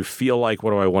want it to feel like,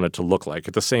 what do I want it to look like.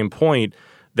 At the same point,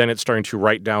 then it's starting to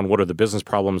write down what are the business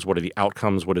problems, what are the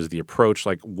outcomes, what is the approach,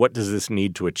 like what does this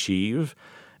need to achieve?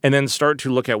 And then start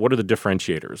to look at what are the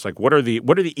differentiators, like what are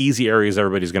the easy areas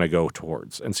everybody's going to go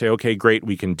towards, and say, okay, great,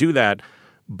 we can do that,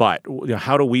 but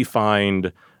how do we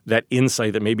find that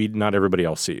insight that maybe not everybody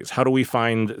else sees? How do we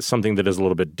find something that is a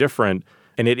little bit different?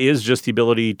 And it is just the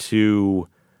ability to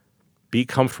be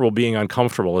comfortable being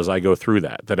uncomfortable as I go through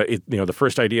that. That the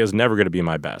first idea is never going to be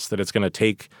my best. That it's going to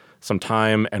take some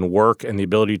time and work and the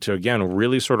ability to, again,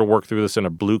 really sort of work through this in a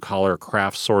blue-collar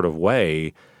craft sort of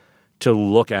way to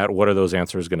look at what are those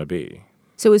answers going to be.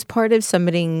 So is part of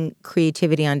submitting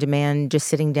creativity on demand just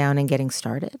sitting down and getting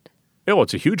started? Oh,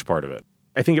 it's a huge part of it.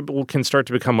 I think it can start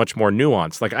to become much more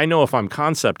nuanced. Like I know if I'm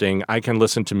concepting, I can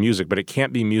listen to music, but it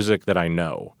can't be music that I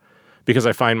know, because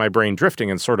I find my brain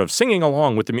drifting and sort of singing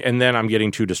along with and then I'm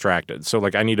getting too distracted. So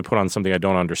like I need to put on something I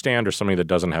don't understand or something that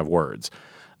doesn't have words.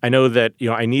 I know that,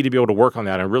 I need to be able to work on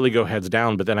that and really go heads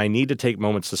down, but then I need to take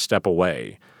moments to step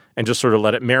away and just sort of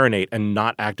let it marinate and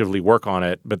not actively work on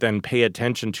it, but then pay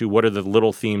attention to what are the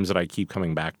little themes that I keep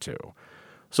coming back to.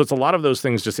 So it's a lot of those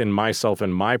things just in myself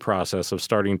and my process of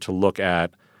starting to look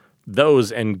at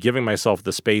those and giving myself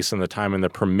the space and the time and the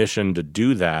permission to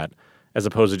do that, as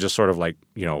opposed to just sort of like,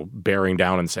 bearing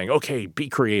down and saying, okay, be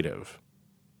creative.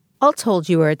 All told,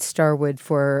 you were at Starwood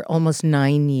for almost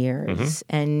 9 years,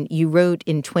 and you wrote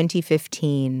in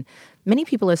 2015, many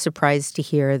people are surprised to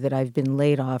hear that I've been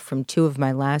laid off from 2 of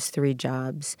my last 3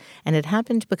 jobs, and it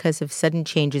happened because of sudden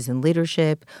changes in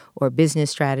leadership or business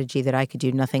strategy that I could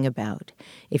do nothing about.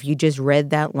 If you just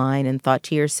read that line and thought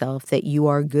to yourself that you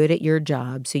are good at your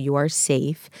job, so you are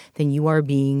safe, then you are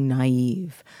being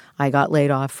naive. I got laid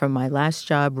off from my last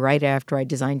job right after I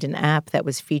designed an app that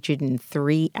was featured in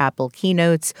 3 Apple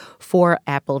keynotes, 4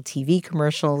 Apple TV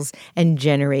commercials, and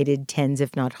generated tens,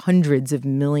 if not hundreds of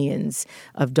millions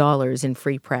of dollars in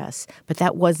free press. But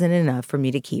that wasn't enough for me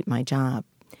to keep my job.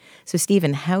 So,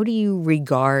 Stephen, how do you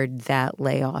regard that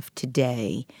layoff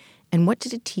today, and what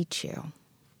did it teach you?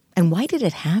 And why did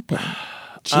it happen?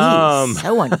 Jeez,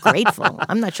 so ungrateful.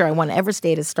 I'm not sure I want to ever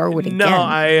stay at Starwood again.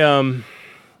 No,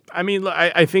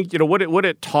 I think, what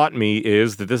it taught me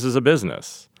is that this is a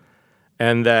business,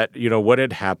 and that, what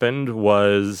had happened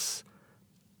was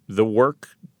the work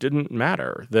didn't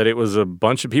matter, that it was a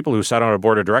bunch of people who sat on a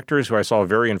board of directors who I saw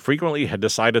very infrequently had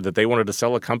decided that they wanted to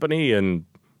sell a company and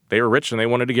they were rich and they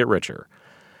wanted to get richer.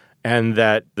 And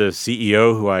that the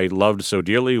CEO, who I loved so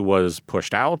dearly, was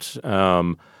pushed out.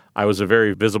 I was a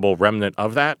very visible remnant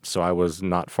of that, so I was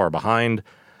not far behind.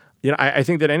 I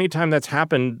think that anytime that's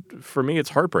happened, for me, it's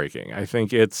heartbreaking. I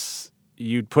think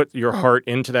you put your heart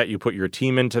into that, you put your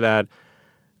team into that,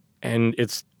 and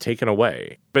it's taken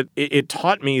away. But it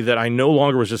taught me that I no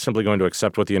longer was just simply going to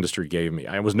accept what the industry gave me.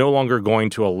 I was no longer going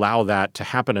to allow that to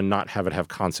happen and not have it have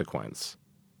consequence.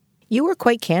 You were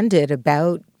quite candid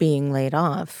about being laid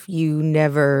off. You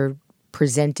never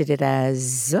presented it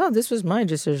as, oh, this was my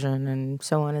decision, and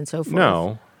so on and so forth.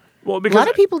 No. Well, because a lot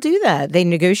of people do that. They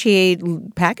negotiate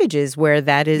packages where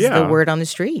that is the word on the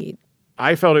street.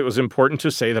 I felt it was important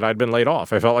to say that I'd been laid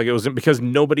off. I felt like it was because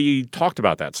nobody talked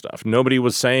about that stuff. Nobody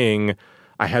was saying,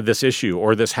 I had this issue,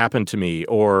 or this happened to me,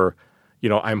 or,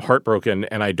 I'm heartbroken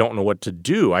and I don't know what to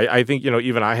do. I think,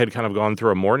 even I had kind of gone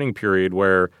through a mourning period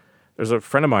where there's a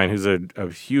friend of mine who's a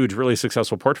huge, really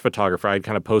successful portrait photographer. I'd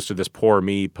kind of posted this poor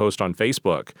me post on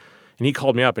Facebook, and he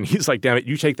called me up and he's like, damn it,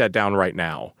 you take that down right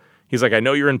now. He's like, I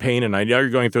know you're in pain and I know you're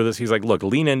going through this. He's like, look,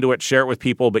 lean into it, share it with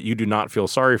people, but you do not feel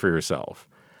sorry for yourself.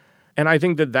 And I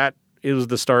think that is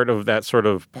the start of that sort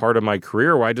of part of my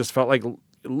career where I just felt like,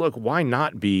 look, why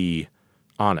not be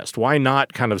honest? Why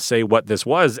not kind of say what this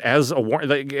was as a warning?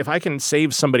 Like, if I can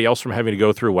save somebody else from having to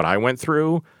go through what I went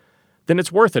through, then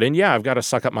it's worth it. And yeah, I've got to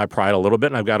suck up my pride a little bit,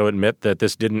 and I've got to admit that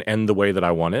this didn't end the way that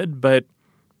I wanted, but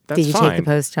that's fine. Did you take the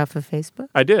post off of Facebook?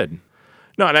 I did.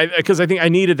 No, because I think I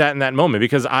needed that in that moment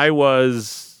because I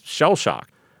was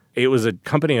shell-shocked. It was a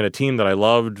company and a team that I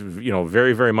loved,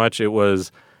 very, very much. It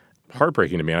was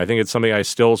heartbreaking to me. And I think it's something I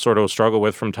still sort of struggle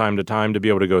with from time to time to be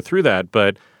able to go through that.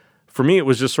 But for me, it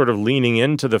was just sort of leaning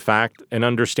into the fact and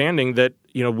understanding that,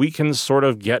 we can sort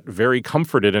of get very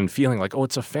comforted and feeling like, oh,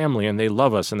 it's a family and they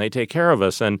love us and they take care of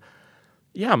us. And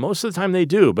yeah, most of the time they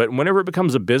do. But whenever it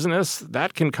becomes a business,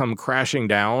 that can come crashing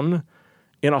down.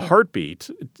 in a heartbeat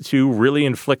to really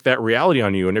inflict that reality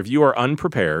on you. And if you are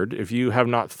unprepared, if you have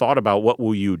not thought about what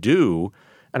will you do,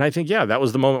 and I think, that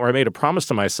was the moment where I made a promise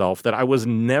to myself that I was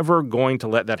never going to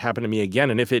let that happen to me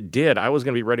again. And if it did, I was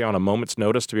going to be ready on a moment's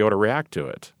notice to be able to react to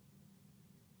it.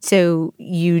 So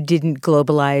you didn't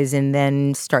globalize and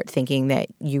then start thinking that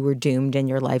you were doomed and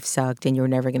your life sucked and you were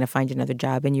never going to find another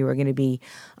job and you were going to be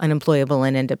unemployable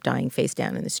and end up dying face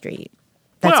down in the street.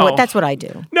 That's what I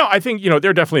do. No, I think,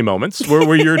 there are definitely moments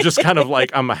where you're just kind of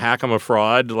like, I'm a hack, I'm a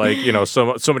fraud. Like,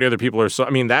 so many other people are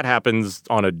that happens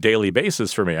on a daily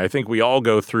basis for me. I think we all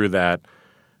go through that.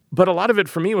 But a lot of it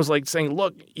for me was like saying,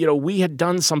 look, we had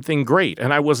done something great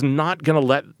and I was not going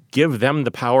to give them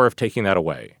the power of taking that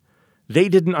away. They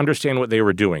didn't understand what they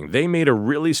were doing. They made a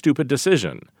really stupid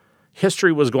decision.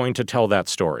 History was going to tell that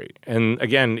story. And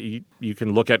again, you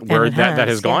can look at where that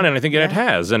has gone, and I think it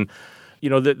has. And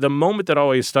the moment that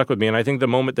always stuck with me, and I think the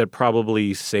moment that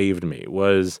probably saved me,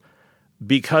 was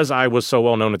because I was so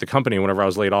well known at the company. Whenever I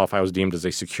was laid off, I was deemed as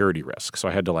a security risk. So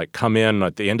I had to come in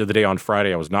at the end of the day on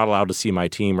Friday. I was not allowed to see my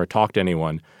team or talk to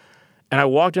anyone. And I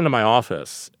walked into my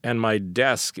office, and my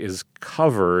desk is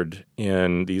covered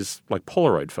in these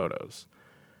Polaroid photos.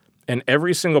 And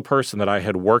every single person that I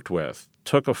had worked with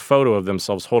took a photo of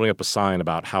themselves holding up a sign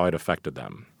about how I'd affected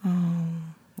them. Oh,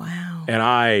 wow. And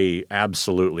I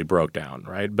absolutely broke down,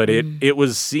 right? But it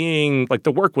was seeing,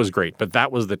 the work was great, but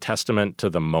that was the testament to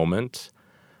the moment,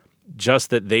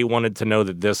 just that they wanted to know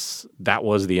that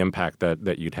was the impact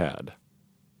that you'd had.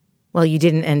 Well, you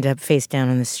didn't end up face down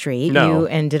on the street. No. You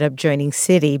ended up joining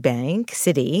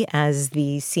Citi, as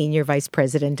the senior vice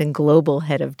president and global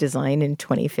head of design in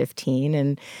 2015.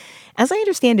 And as I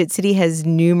understand it, Citi has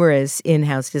numerous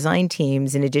in-house design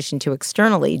teams in addition to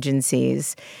external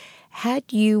agencies. Had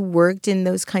you worked in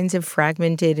those kinds of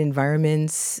fragmented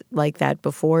environments like that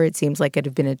before? It seems like it would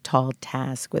have been a tall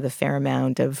task with a fair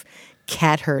amount of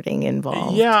cat herding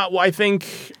involved. Yeah, well, I think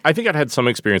I'd had some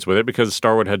experience with it because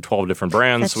Starwood had 12 different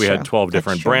brands. That's so we true. had 12 That's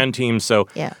different true. brand teams. So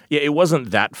Yeah, it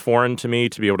wasn't that foreign to me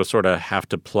to be able to sort of have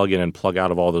to plug in and plug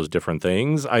out of all those different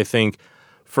things. I think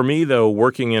for me, though,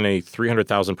 working in a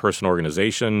 300,000 person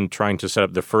organization, trying to set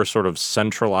up the first sort of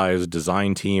centralized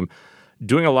design team,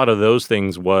 doing a lot of those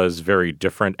things was very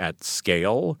different at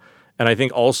scale. And I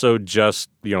think also just,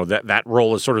 that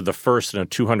role is sort of the first in a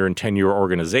 210-year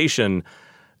organization.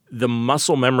 The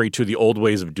muscle memory to the old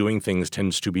ways of doing things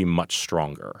tends to be much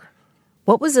stronger.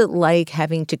 What was it like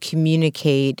having to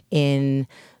communicate in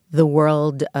the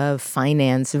world of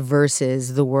finance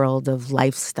versus the world of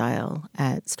lifestyle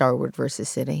at Starwood versus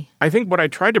Citi? I think what I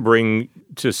tried to bring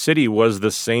to Citi was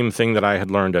the same thing that I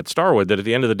had learned at Starwood, that at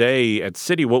the end of the day at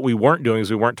Citi, what we weren't doing is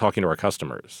we weren't talking to our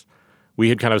customers. We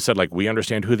had kind of said, we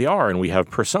understand who they are and we have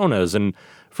personas. And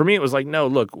for me, it was no,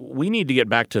 look, we need to get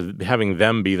back to having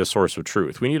them be the source of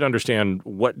truth. We need to understand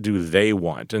what do they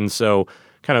want. And so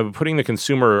kind of putting the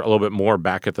consumer a little bit more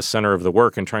back at the center of the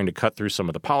work and trying to cut through some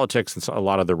of the politics and a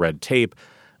lot of the red tape,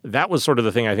 that was sort of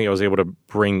the thing I think I was able to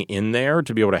bring in there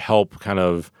to be able to help kind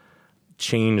of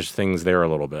change things there a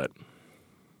little bit.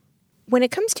 When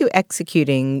it comes to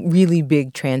executing really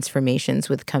big transformations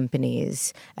with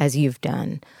companies, as you've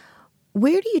done,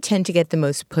 where do you tend to get the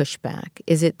most pushback?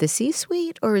 Is it the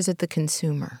C-suite or is it the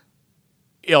consumer?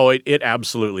 It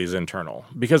absolutely is internal.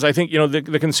 Because I think,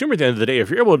 the consumer at the end of the day, if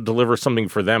you're able to deliver something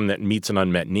for them that meets an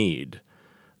unmet need,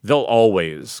 they'll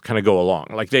always kind of go along.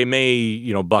 They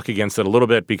may, buck against it a little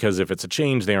bit because if it's a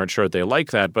change, they aren't sure that they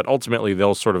like that, but ultimately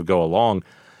they'll sort of go along.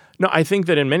 No, I think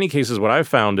that in many cases what I've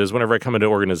found is whenever I come into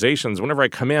organizations, whenever I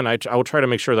come in, I will try to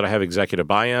make sure that I have executive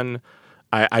buy-in.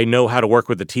 I know how to work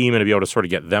with the team and to be able to sort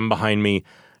of get them behind me.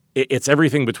 It's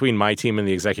everything between my team and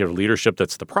the executive leadership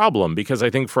that's the problem, because I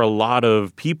think for a lot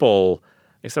of people,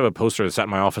 I used to have a poster that sat in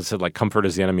my office that said, comfort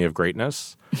is the enemy of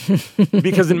greatness.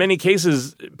 Because in many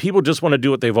cases, people just want to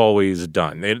do what they've always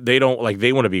done. They don't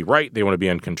they want to be right. They want to be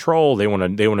in control. They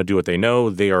want to do what they know.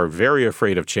 They are very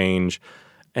afraid of change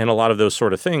and a lot of those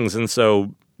sort of things. And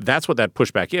so that's what that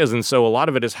pushback is. And so a lot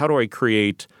of it is, how do I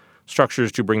create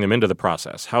structures to bring them into the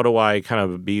process? How do I kind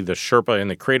of be the Sherpa in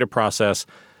the creative process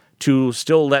to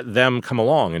still let them come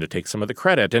along and to take some of the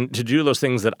credit and to do those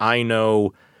things that I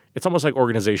know? It's almost like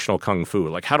organizational kung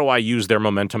fu. How do I use their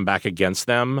momentum back against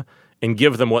them and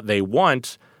give them what they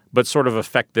want, but sort of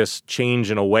affect this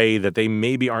change in a way that they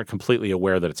maybe aren't completely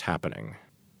aware that it's happening?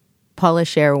 Paula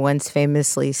Scher once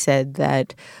famously said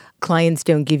that clients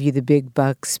don't give you the big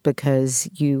bucks because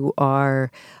you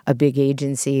are a big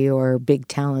agency or big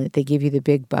talent. They give you the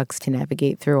big bucks to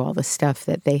navigate through all the stuff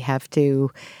that they have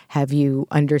to have you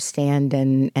understand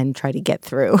and try to get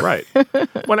through. Right.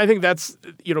 Well, I think that's,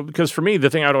 because for me, the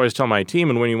thing I'd always tell my team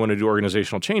and when you want to do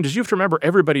organizational change is you have to remember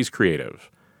everybody's creative.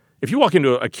 If you walk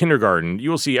into a kindergarten,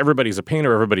 you will see everybody's a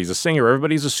painter, everybody's a singer,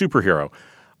 everybody's a superhero.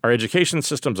 Our education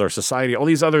systems, our society, all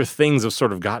these other things have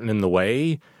sort of gotten in the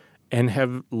way and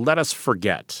have let us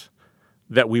forget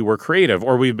that we were creative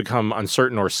or we've become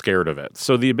uncertain or scared of it.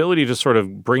 So the ability to sort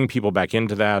of bring people back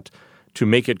into that, to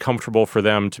make it comfortable for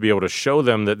them, to be able to show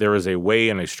them that there is a way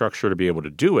and a structure to be able to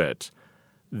do it,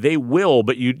 they will,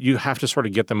 but you have to sort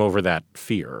of get them over that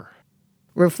fear.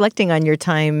 Reflecting on your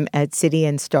time at Citi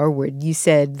and Starwood, you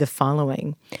said the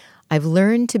following: I've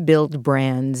learned to build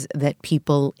brands that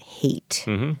people hate.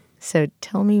 Mm-hmm. So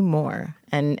tell me more.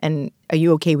 And are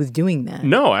you okay with doing that?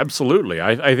 No, absolutely.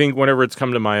 I think whenever it's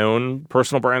come to my own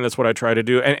personal brand, that's what I try to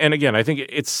do. And again, I think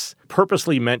it's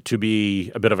purposely meant to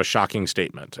be a bit of a shocking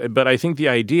statement. But I think the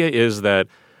idea is that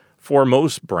for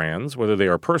most brands, whether they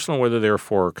are personal, whether they're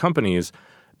for companies,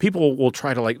 people will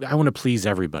try to I want to please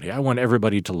everybody. I want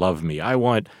everybody to love me.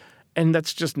 And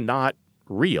that's just not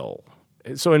real.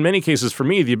 So in many cases, for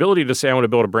me, the ability to say I want to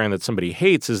build a brand that somebody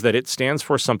hates is that it stands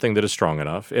for something that is strong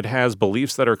enough. It has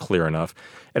beliefs that are clear enough.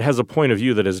 It has a point of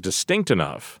view that is distinct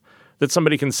enough that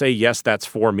somebody can say, yes, that's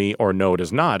for me, or no, it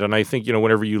is not. And I think,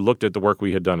 whenever you looked at the work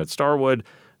we had done at Starwood,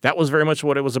 that was very much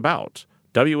what it was about.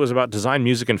 W was about design,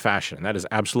 music, and fashion. That is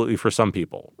absolutely for some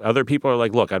people. Other people are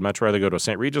like, look, I'd much rather go to a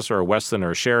St. Regis or a Westin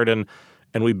or a Sheridan,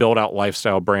 and we build out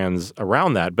lifestyle brands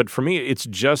around that. But for me, it's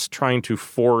just trying to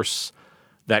force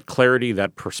that clarity,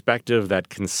 that perspective, that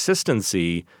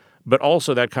consistency, but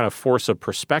also that kind of force of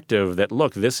perspective that,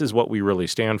 look, this is what we really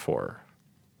stand for.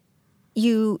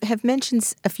 You have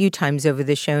mentioned a few times over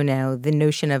the show now the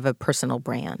notion of a personal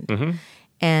brand. Mm-hmm.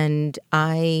 And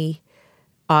I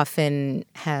often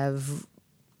have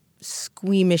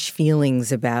squeamish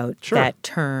feelings about that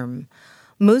term,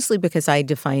 mostly because I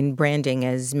define branding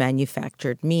as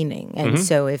manufactured meaning. And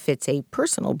so if it's a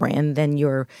personal brand, then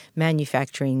you're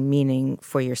manufacturing meaning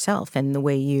for yourself and the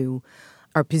way you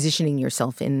are positioning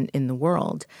yourself in the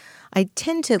world. I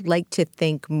tend to like to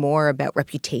think more about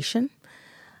reputation.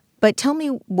 But tell me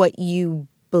what you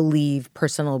believe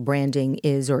personal branding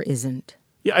is or isn't.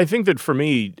 Yeah, I think that for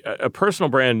me, a personal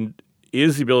brand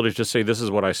is the ability to just say, this is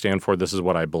what I stand for, this is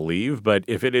what I believe. But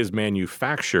if it is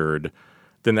manufactured,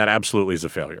 then that absolutely is a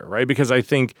failure, right? Because I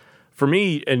think for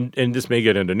me, and this may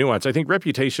get into nuance, I think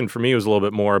reputation for me was a little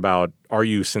bit more about, are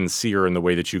you sincere in the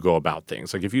way that you go about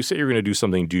things? Like if you say you're going to do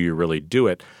something, do you really do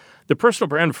it? The personal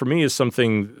brand for me is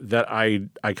something that I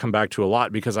come back to a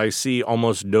lot because I see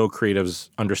almost no creatives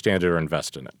understand it or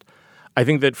invest in it. I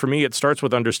think that for me, it starts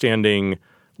with understanding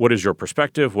what is your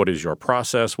perspective, what is your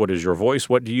process, what is your voice,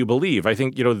 what do you believe? I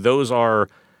think, those are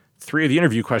three of the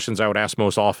interview questions I would ask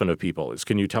most often of people is,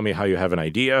 can you tell me how you have an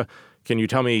idea? Can you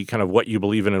tell me kind of what you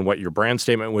believe in and what your brand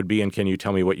statement would be? And can you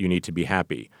tell me what you need to be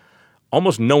happy?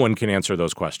 Almost no one can answer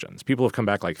those questions. People have come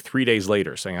back 3 days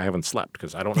later saying, I haven't slept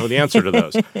because I don't know the answer to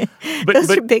those.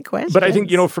 Those are big questions. But I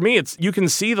think, for me, you can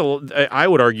see I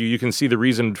would argue you can see the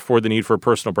reason for the need for a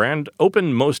personal brand.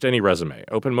 Open most any resume,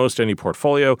 open most any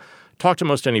portfolio, talk to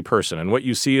most any person. And what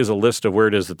you see is a list of where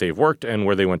it is that they've worked and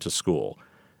where they went to school.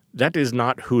 That is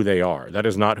not who they are. That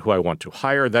is not who I want to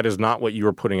hire. That is not what you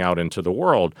are putting out into the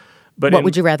world. But what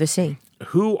would you rather see?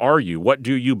 Who are you? What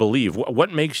do you believe?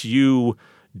 What makes you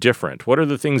different? What are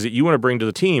the things that you want to bring to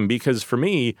the team? Because for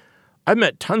me, I've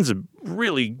met tons of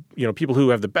really, people who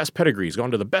have the best pedigrees,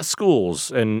 gone to the best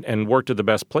schools and worked at the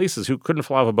best places who couldn't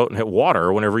fly off a boat and hit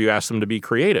water whenever you ask them to be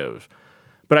creative.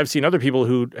 But I've seen other people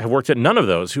who have worked at none of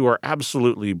those who are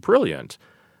absolutely brilliant.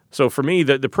 So for me,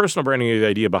 the personal branding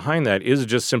idea behind that is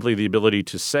just simply the ability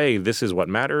to say, this is what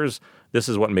matters, this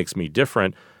is what makes me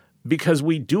different, because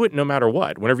we do it no matter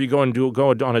what. Whenever you go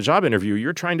on a job interview,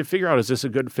 you're trying to figure out, is this a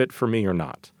good fit for me or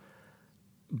not?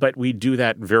 But we do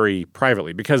that very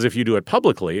privately, because if you do it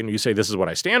publicly and you say, this is what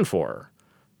I stand for,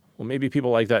 well, maybe people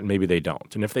like that and maybe they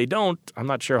don't. And if they don't, I'm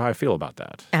not sure how I feel about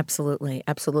that. Absolutely.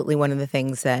 Absolutely. One of the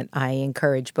things that I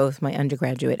encourage both my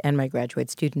undergraduate and my graduate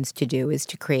students to do is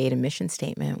to create a mission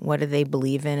statement. What do they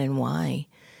believe in and why?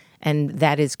 And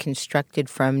that is constructed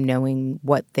from knowing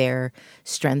what their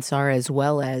strengths are as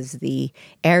well as the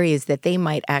areas that they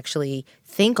might actually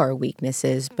think are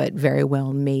weaknesses, but very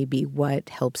well may be what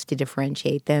helps to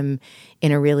differentiate them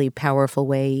in a really powerful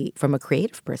way from a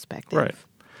creative perspective. Right.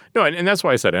 No, and that's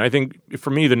why I said it. And I think for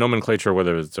me, the nomenclature,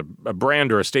 whether it's a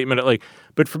brand or a statement,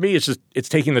 but for me, it's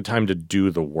taking the time to do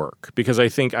the work, because I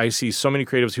think I see so many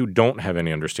creatives who don't have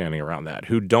any understanding around that,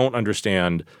 who don't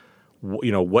understand,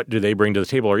 what do they bring to the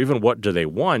table, or even what do they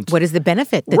want? What is the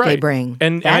benefit that they bring?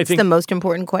 And that's I think, the most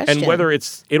important question. And whether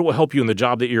it will help you in the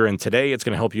job that you're in today, it's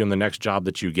going to help you in the next job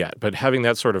that you get. But having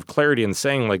that sort of clarity and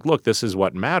saying, like, look, this is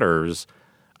what matters,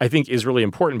 I think is really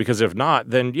important, because if not,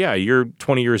 then you're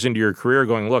 20 years into your career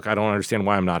going, look, I don't understand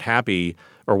why I'm not happy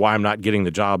or why I'm not getting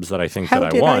the jobs that I think that I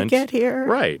want. How did I get here?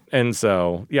 Right. And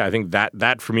so, I think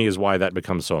that for me is why that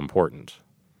becomes so important.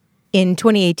 In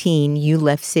 2018, you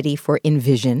left Citi for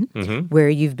Envision, where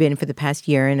you've been for the past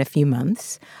year and a few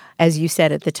months. As you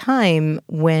said at the time,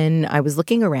 when I was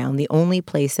looking around, the only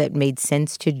place that made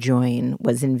sense to join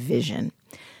was Envision.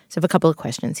 So I have a couple of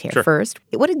questions here. Sure. First,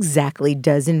 what exactly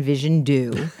does Envision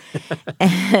do?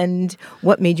 And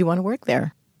what made you want to work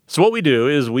there? So what we do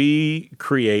is we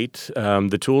create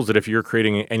the tools that if you're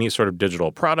creating any sort of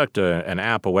digital product, an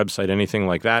app, a website, anything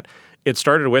like that, it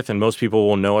started with, and most people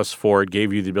will know us for, it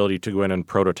gave you the ability to go in and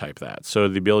prototype that. So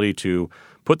the ability to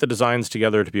put the designs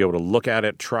together, to be able to look at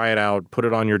it, try it out, put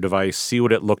it on your device, see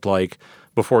what it looked like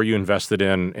before you invested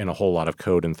in a whole lot of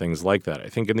code and things like that. I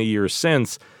think in the years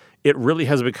since, it really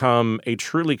has become a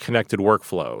truly connected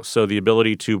workflow. So the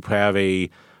ability to have a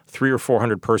 300 or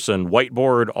 400 person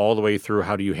whiteboard all the way through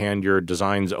how do you hand your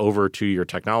designs over to your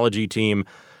technology team.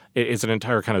 It's an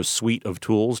entire kind of suite of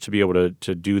tools to be able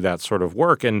to do that sort of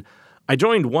work. And I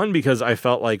joined one because I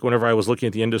felt like whenever I was looking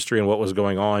at the industry and what was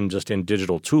going on just in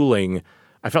digital tooling,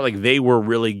 I felt like they were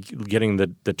really getting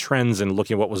the trends and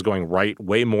looking at what was going right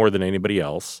way more than anybody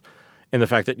else. And the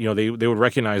fact that, they would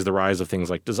recognize the rise of things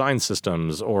like design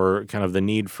systems or kind of the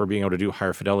need for being able to do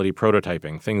higher fidelity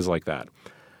prototyping, things like that.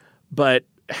 But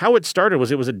how it started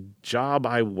was it was a job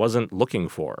I wasn't looking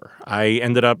for. I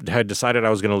had decided I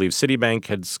was going to leave Citibank,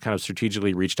 had kind of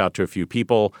strategically reached out to a few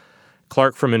people.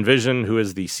 Clark from Envision, who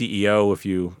is the CEO, if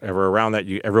you ever around that,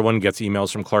 everyone gets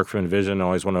emails from Clark from Envision. I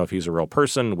always want to know if he's a real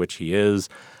person, which he is.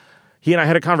 He and I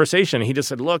had a conversation. He just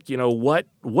said, look,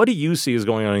 what do you see is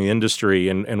going on in the industry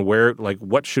and where,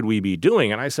 what should we be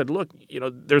doing? And I said, look,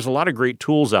 there's a lot of great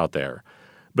tools out there.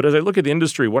 But as I look at the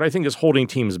industry, what I think is holding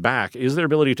teams back is their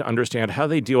ability to understand how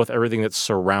they deal with everything that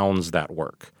surrounds that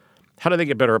work. How do they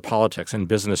get better at politics and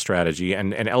business strategy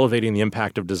and elevating the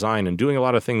impact of design and doing a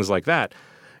lot of things like that?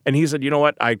 And he said, you know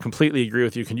what? I completely agree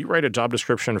with you. Can you write a job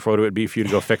description for what it would be for you to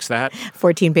go fix that?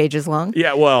 14 pages long?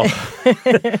 Yeah, well...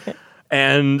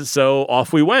 And so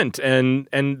off we went. And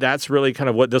that's really kind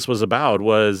of what this was about,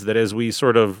 was that as we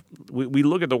sort of we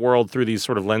look at the world through these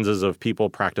sort of lenses of people,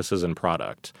 practices, and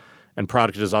product. And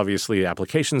product is obviously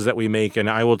applications that we make. And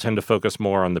I will tend to focus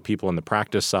more on the people and the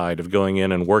practice side of going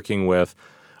in and working with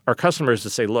our customers to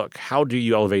say, look, how do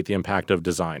you elevate the impact of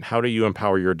design? How do you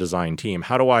empower your design team?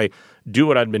 How do I do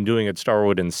what I'd been doing at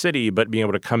Starwood and Citi, but being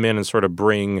able to come in and sort of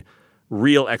bring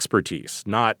real expertise,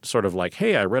 not sort of like,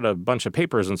 hey, I read a bunch of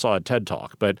papers and saw a TED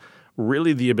Talk, but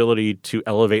really the ability to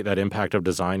elevate that impact of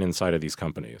design inside of these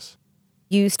companies.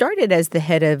 You started as the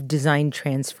head of design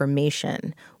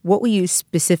transformation. What were you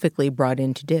specifically brought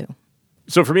in to do?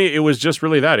 So for me, it was just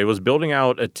really that. It was building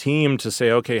out a team to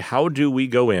say, okay, how do we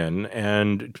go in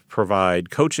and provide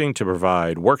coaching, to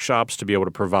provide workshops, to be able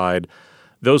to provide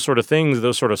those sort of things,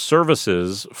 those sort of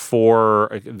services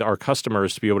for our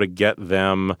customers to be able to get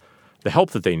them the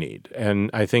help that they need. And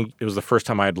I think it was the first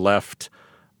time I had left,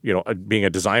 being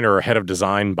a designer or head of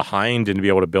design behind and to be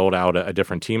able to build out a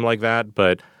different team like that.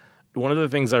 But one of the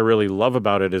things I really love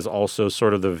about it is also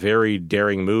sort of the very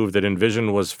daring move that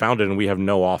Envision was founded and we have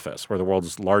no office. We're the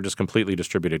world's largest completely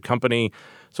distributed company.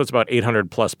 So it's about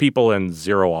 800 plus people and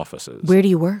 0 offices. Where do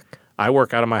you work? I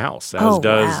work out of my house, as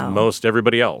does most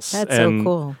everybody else. That's so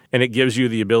cool. And it gives you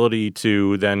the ability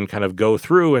to then kind of go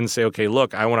through and say, okay,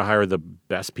 look, I want to hire the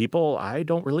best people. I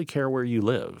don't really care where you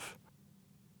live.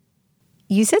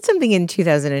 You said something in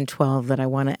 2012 that I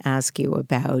want to ask you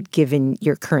about, given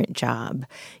your current job.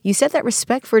 You said that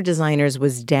respect for designers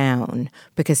was down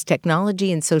because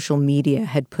technology and social media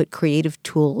had put creative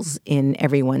tools in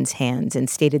everyone's hands, and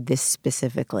stated this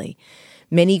specifically.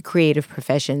 Many creative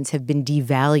professions have been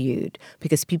devalued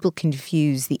because people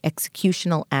confuse the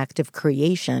executional act of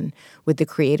creation with the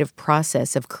creative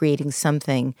process of creating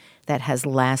something that has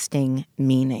lasting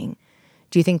meaning.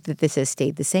 Do you think that this has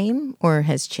stayed the same or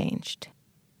has changed?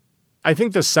 I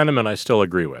think the sentiment I still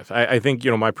agree with. I think,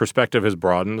 my perspective has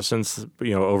broadened since,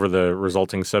 over the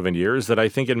resulting 7 years, that I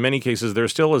think in many cases there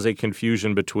still is a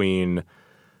confusion between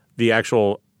the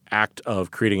actual act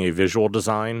of creating a visual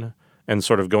design and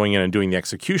sort of going in and doing the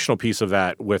executional piece of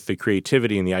that with the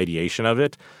creativity and the ideation of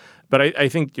it. But I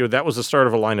think that was the start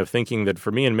of a line of thinking that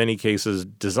for me, in many cases,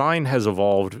 design has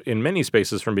evolved in many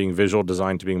spaces from being visual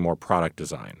design to being more product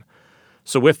design.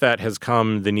 So with that has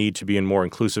come the need to be more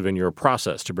inclusive in your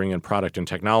process, to bring in product and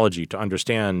technology, to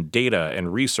understand data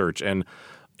and research. And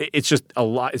it's just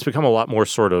it's become a lot more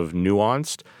sort of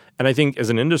nuanced. And I think as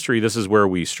an industry, this is where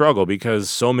we struggle because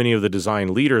so many of the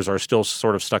design leaders are still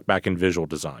sort of stuck back in visual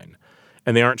design.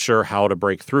 And they aren't sure how to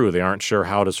break through. They aren't sure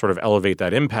how to sort of elevate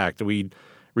that impact. We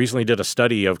recently did a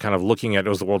study of kind of looking at, it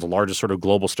was the world's largest sort of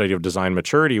global study of design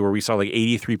maturity, where we saw like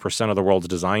 83% of the world's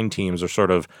design teams are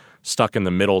sort of stuck in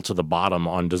the middle to the bottom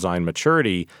on design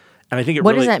maturity. And I think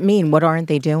What does that mean? What aren't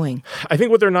they doing? I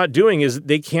think what they're not doing is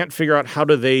they can't figure out how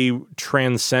do they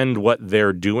transcend what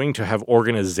they're doing to have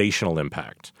organizational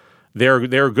impact.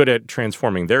 They're good at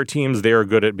transforming their teams. They are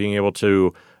good at being able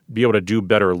to do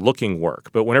better looking work.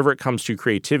 But whenever it comes to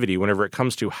creativity, whenever it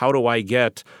comes to how do I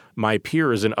get my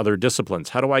peers in other disciplines,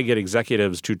 how do I get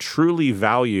executives to truly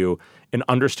value and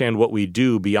understand what we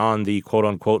do beyond the quote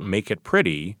unquote make it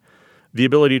pretty, the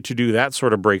ability to do that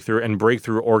sort of breakthrough and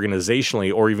breakthrough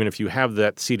organizationally, or even if you have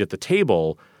that seat at the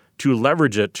table, to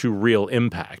leverage it to real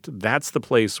impact. That's the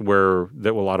place where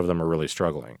a lot of them are really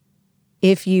struggling.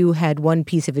 If you had one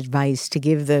piece of advice to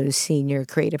give those senior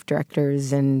creative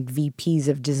directors and VPs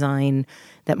of design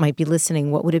that might be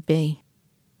listening, what would it be?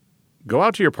 Go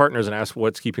out to your partners and ask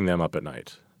what's keeping them up at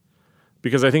night.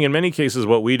 Because I think in many cases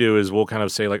what we do is we'll kind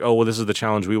of say like, oh, well, this is the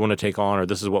challenge we want to take on, or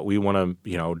this is what we want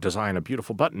to, design a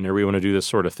beautiful button, or we want to do this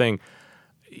sort of thing.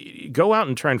 Go out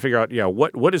and try and figure out,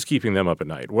 what is keeping them up at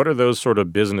night? What are those sort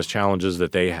of business challenges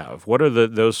that they have? What are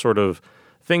those sort of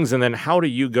things? And then how do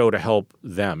you go to help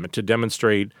them to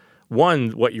demonstrate,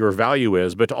 one, what your value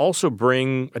is, but to also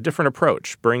bring a different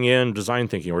approach, bring in design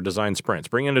thinking or design sprints,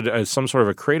 bring in some sort of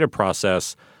a creative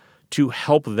process to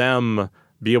help them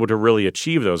be able to really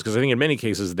achieve those. Because I think in many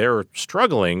cases they're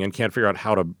struggling and can't figure out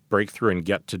how to break through and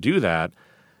get to do that.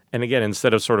 And again,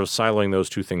 instead of sort of siloing those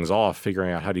two things off,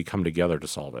 figuring out how do you come together to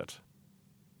solve it.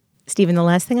 Stephen, the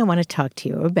last thing I want to talk to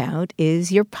you about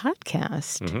is your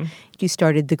podcast. Mm-hmm. You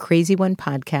started the Crazy One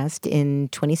podcast in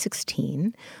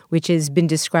 2016, which has been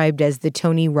described as the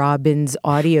Tony Robbins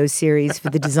audio series for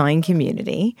the design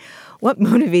community. What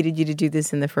motivated you to do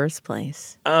this in the first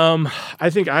place? I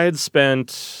think I had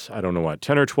spent,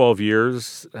 10 or 12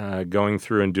 years going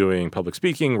through and doing public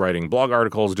speaking, writing blog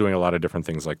articles, doing a lot of different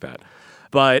things like that.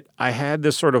 But I had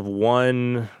this sort of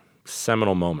one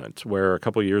seminal moment where a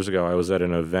couple of years ago I was at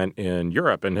an event in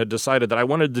Europe and had decided that I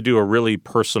wanted to do a really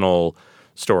personal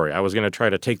story. I was going to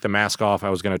try to take the mask off. I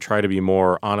was going to try to be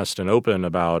more honest and open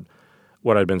about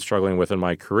what I'd been struggling with in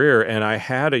my career. And I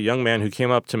had a young man who came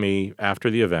up to me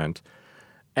after the event,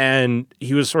 and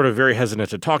he was sort of very hesitant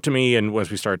to talk to me. And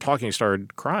once we started talking, he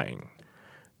started crying.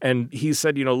 And he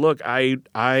said, look, I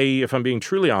if I'm being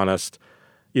truly honest,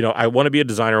 I want to be a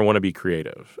designer, I want to be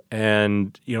creative.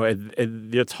 And,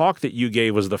 the talk that you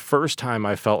gave was the first time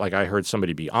I felt like I heard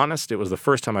somebody be honest. It was the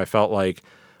first time I felt like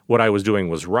what I was doing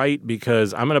was right,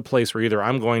 because I'm in a place where either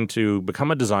I'm going to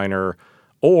become a designer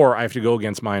or I have to go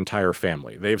against my entire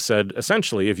family. They've said,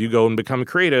 essentially, if you go and become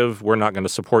creative, we're not going to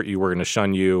support you, we're going to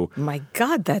shun you. My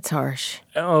God, that's harsh.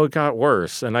 Oh, it got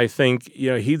worse. And I think,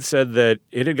 he'd said that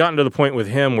it had gotten to the point with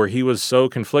him where he was so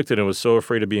conflicted and was so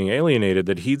afraid of being alienated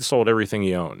that he'd sold everything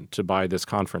he owned to buy this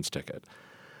conference ticket.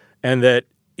 And that,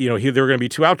 there were going to be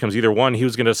two outcomes. Either one, he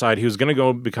was going to decide he was going to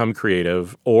go become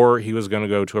creative, or he was going to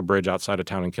go to a bridge outside of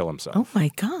town and kill himself. Oh,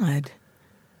 my God.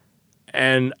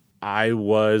 And I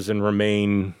was and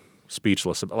remain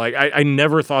speechless. Like, I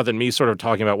never thought that me sort of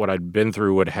talking about what I'd been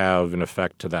through would have an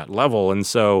effect to that level. And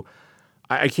so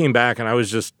I came back and I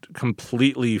was just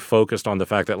completely focused on the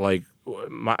fact that, like,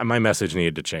 my message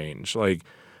needed to change. Like,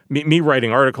 me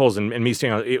writing articles and me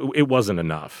staying on it wasn't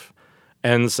enough.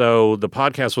 And so the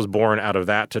podcast was born out of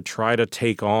that, to try to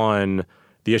take on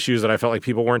the issues that I felt like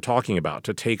people weren't talking about,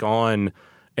 to take on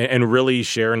and really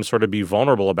share and sort of be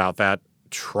vulnerable about that,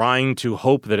 trying to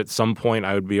hope that at some point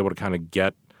I would be able to kind of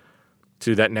get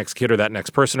to that next kid or that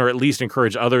next person, or at least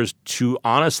encourage others to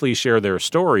honestly share their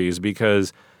stories.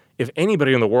 Because if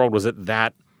anybody in the world was at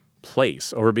that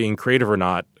place, over being creative or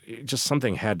not, just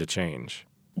something had to change.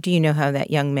 Do you know how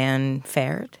that young man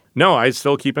fared? No, I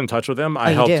still keep in touch with him.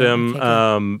 I helped him.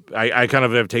 Okay, I kind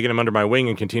of have taken him under my wing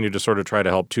and continue to sort of try to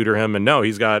help tutor him. And no,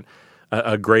 he's got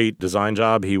a great design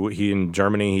job. He in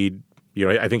Germany,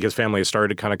 I think his family has started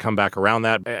to kind of come back around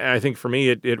that. And I think for me,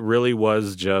 it really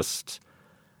was just,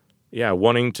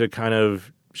 wanting to kind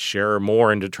of share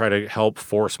more and to try to help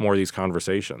force more of these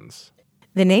conversations.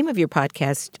 The name of your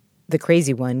podcast the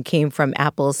crazy one, came from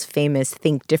Apple's famous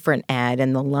Think Different ad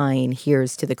and the line,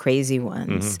 "Here's to the crazy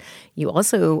ones." You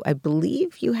also, I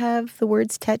believe you have the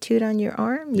words tattooed on your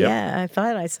arm. Yep. Yeah, I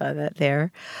thought I saw that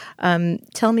there.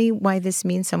 Tell me why this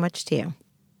means so much to you.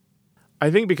 I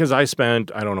think because I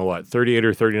spent, 38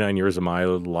 or 39 years of my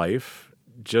life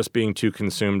just being too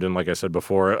consumed and, like I said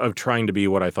before, of trying to be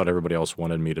what I thought everybody else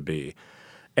wanted me to be.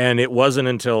 And it wasn't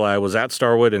until I was at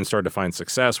Starwood and started to find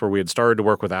success, where we had started to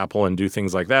work with Apple and do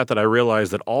things like that, that I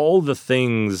realized that all the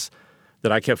things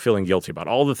that I kept feeling guilty about,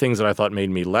 all the things that I thought made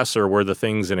me lesser, were the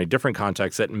things in a different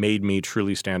context that made me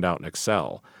truly stand out and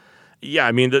excel. Yeah,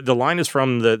 I mean, the line is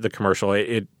from the commercial.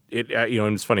 And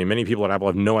it's funny, many people at Apple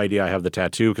have no idea I have the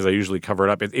tattoo because I usually cover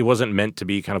it up. It wasn't meant to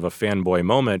be kind of a fanboy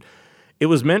moment. It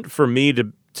was meant for me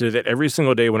to that every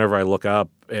single day whenever I look up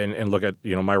and look at,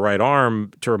 my right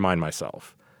arm, to remind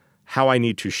myself how I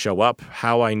need to show up,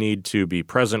 how I need to be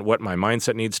present, what my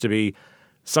mindset needs to be.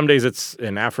 Some days it's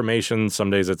an affirmation,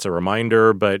 some days it's a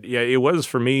reminder. But yeah, it was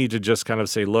for me to just kind of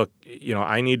say, look,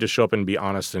 I need to show up and be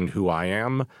honest in who I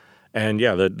am. And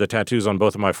yeah, the tattoos on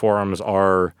both of my forearms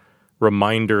are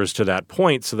reminders to that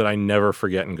point so that I never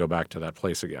forget and go back to that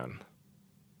place again.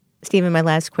 Stephen, my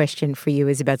last question for you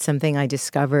is about something I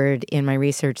discovered in my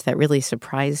research that really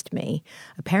surprised me.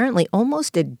 Apparently,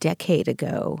 almost a decade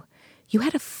ago, you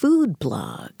had a food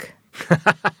blog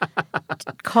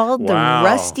called The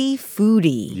Rusty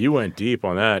Foodie. You went deep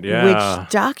on that, yeah.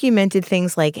 Which documented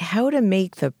things like how to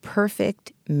make the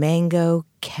perfect mango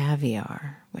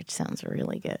caviar, which sounds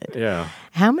really good. Yeah.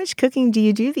 How much cooking do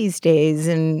you do these days,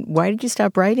 and why did you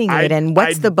stop writing it? And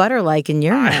what's the butter like in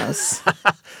your house?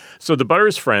 So the butter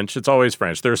is French. It's always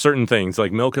French. There are certain things,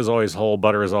 like milk is always whole,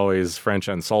 butter is always French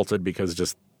unsalted,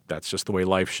 because that's just the way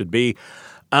life should be.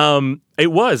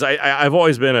 I've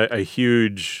always been a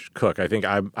huge cook. I think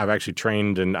I've actually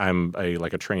trained, and I'm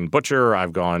a trained butcher.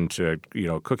 I've gone to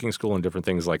cooking school and different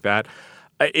things like that.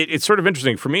 It's sort of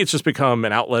interesting for me. It's just become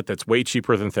an outlet that's way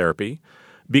cheaper than therapy,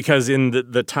 because in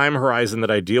the time horizon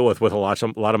that I deal with a lot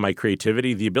of my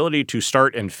creativity, the ability to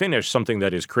start and finish something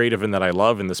that is creative and that I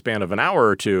love in the span of an hour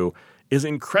or two is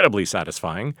incredibly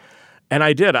satisfying. And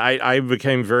I did. I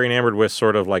became very enamored with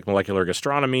sort of like molecular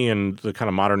gastronomy and the kind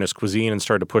of modernist cuisine, and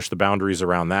started to push the boundaries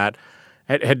around that.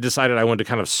 Had decided I wanted to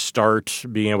kind of start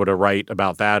being able to write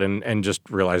about that, and just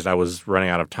realized I was running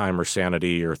out of time or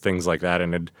sanity or things like that,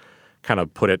 and had kind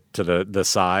of put it to the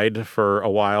side for a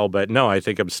while. But no, I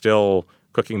think I'm still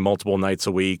cooking multiple nights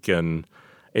a week. And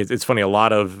it's funny, a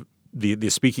lot of the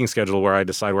speaking schedule where I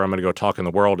decide where I'm going to go talk in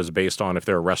the world is based on if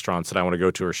there are restaurants that I want to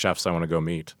go to or chefs I want to go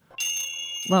meet.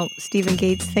 Well, Stephen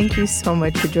Gates, thank you so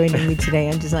much for joining me today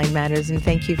on Design Matters, and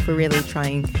thank you for really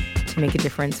trying to make a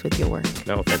difference with your work.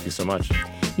 No, thank you so much.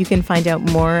 You can find out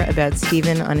more about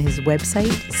Stephen on his website,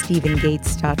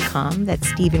 stephengates.com. That's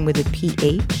Stephen with a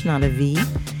PH, not a V.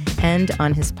 And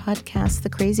on his podcast, The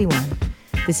Crazy One.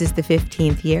 This is the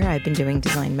 15th year I've been doing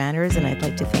Design Matters, and I'd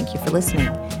like to thank you for listening.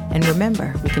 And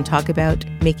remember, we can talk about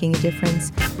making a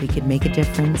difference, we can make a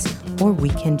difference, or we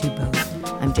can do both.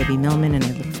 I'm Debbie Millman, and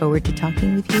I look forward to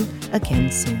talking with you again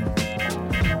soon.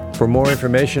 For more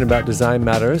information about Design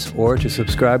Matters or to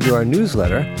subscribe to our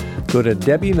newsletter, go to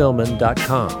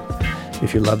debbiemillman.com.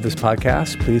 If you love this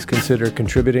podcast, please consider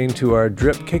contributing to our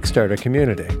DRIP Kickstarter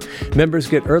community. Members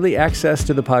get early access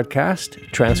to the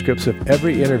podcast, transcripts of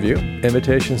every interview,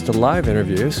 invitations to live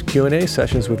interviews, Q&A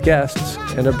sessions with guests,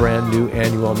 and a brand new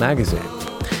annual magazine.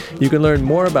 You can learn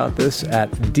more about this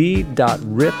at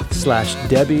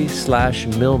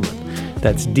d.rip/Debbie/Millman.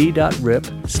 That's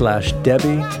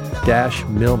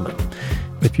d.rip/Debbie-Millman.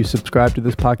 If you subscribe to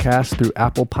this podcast through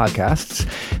Apple Podcasts,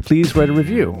 please write a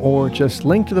review or just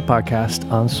link to the podcast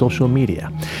on social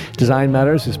media. Design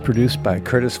Matters is produced by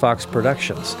Curtis Fox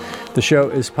Productions. The show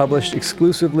is published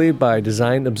exclusively by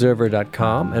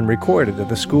DesignObserver.com and recorded at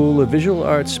the School of Visual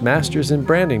Arts Masters in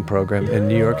Branding program in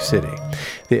New York City.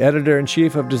 The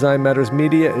editor-in-chief of Design Matters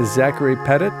Media is Zachary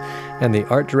Pettit, and the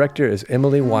art director is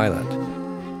Emily Weiland.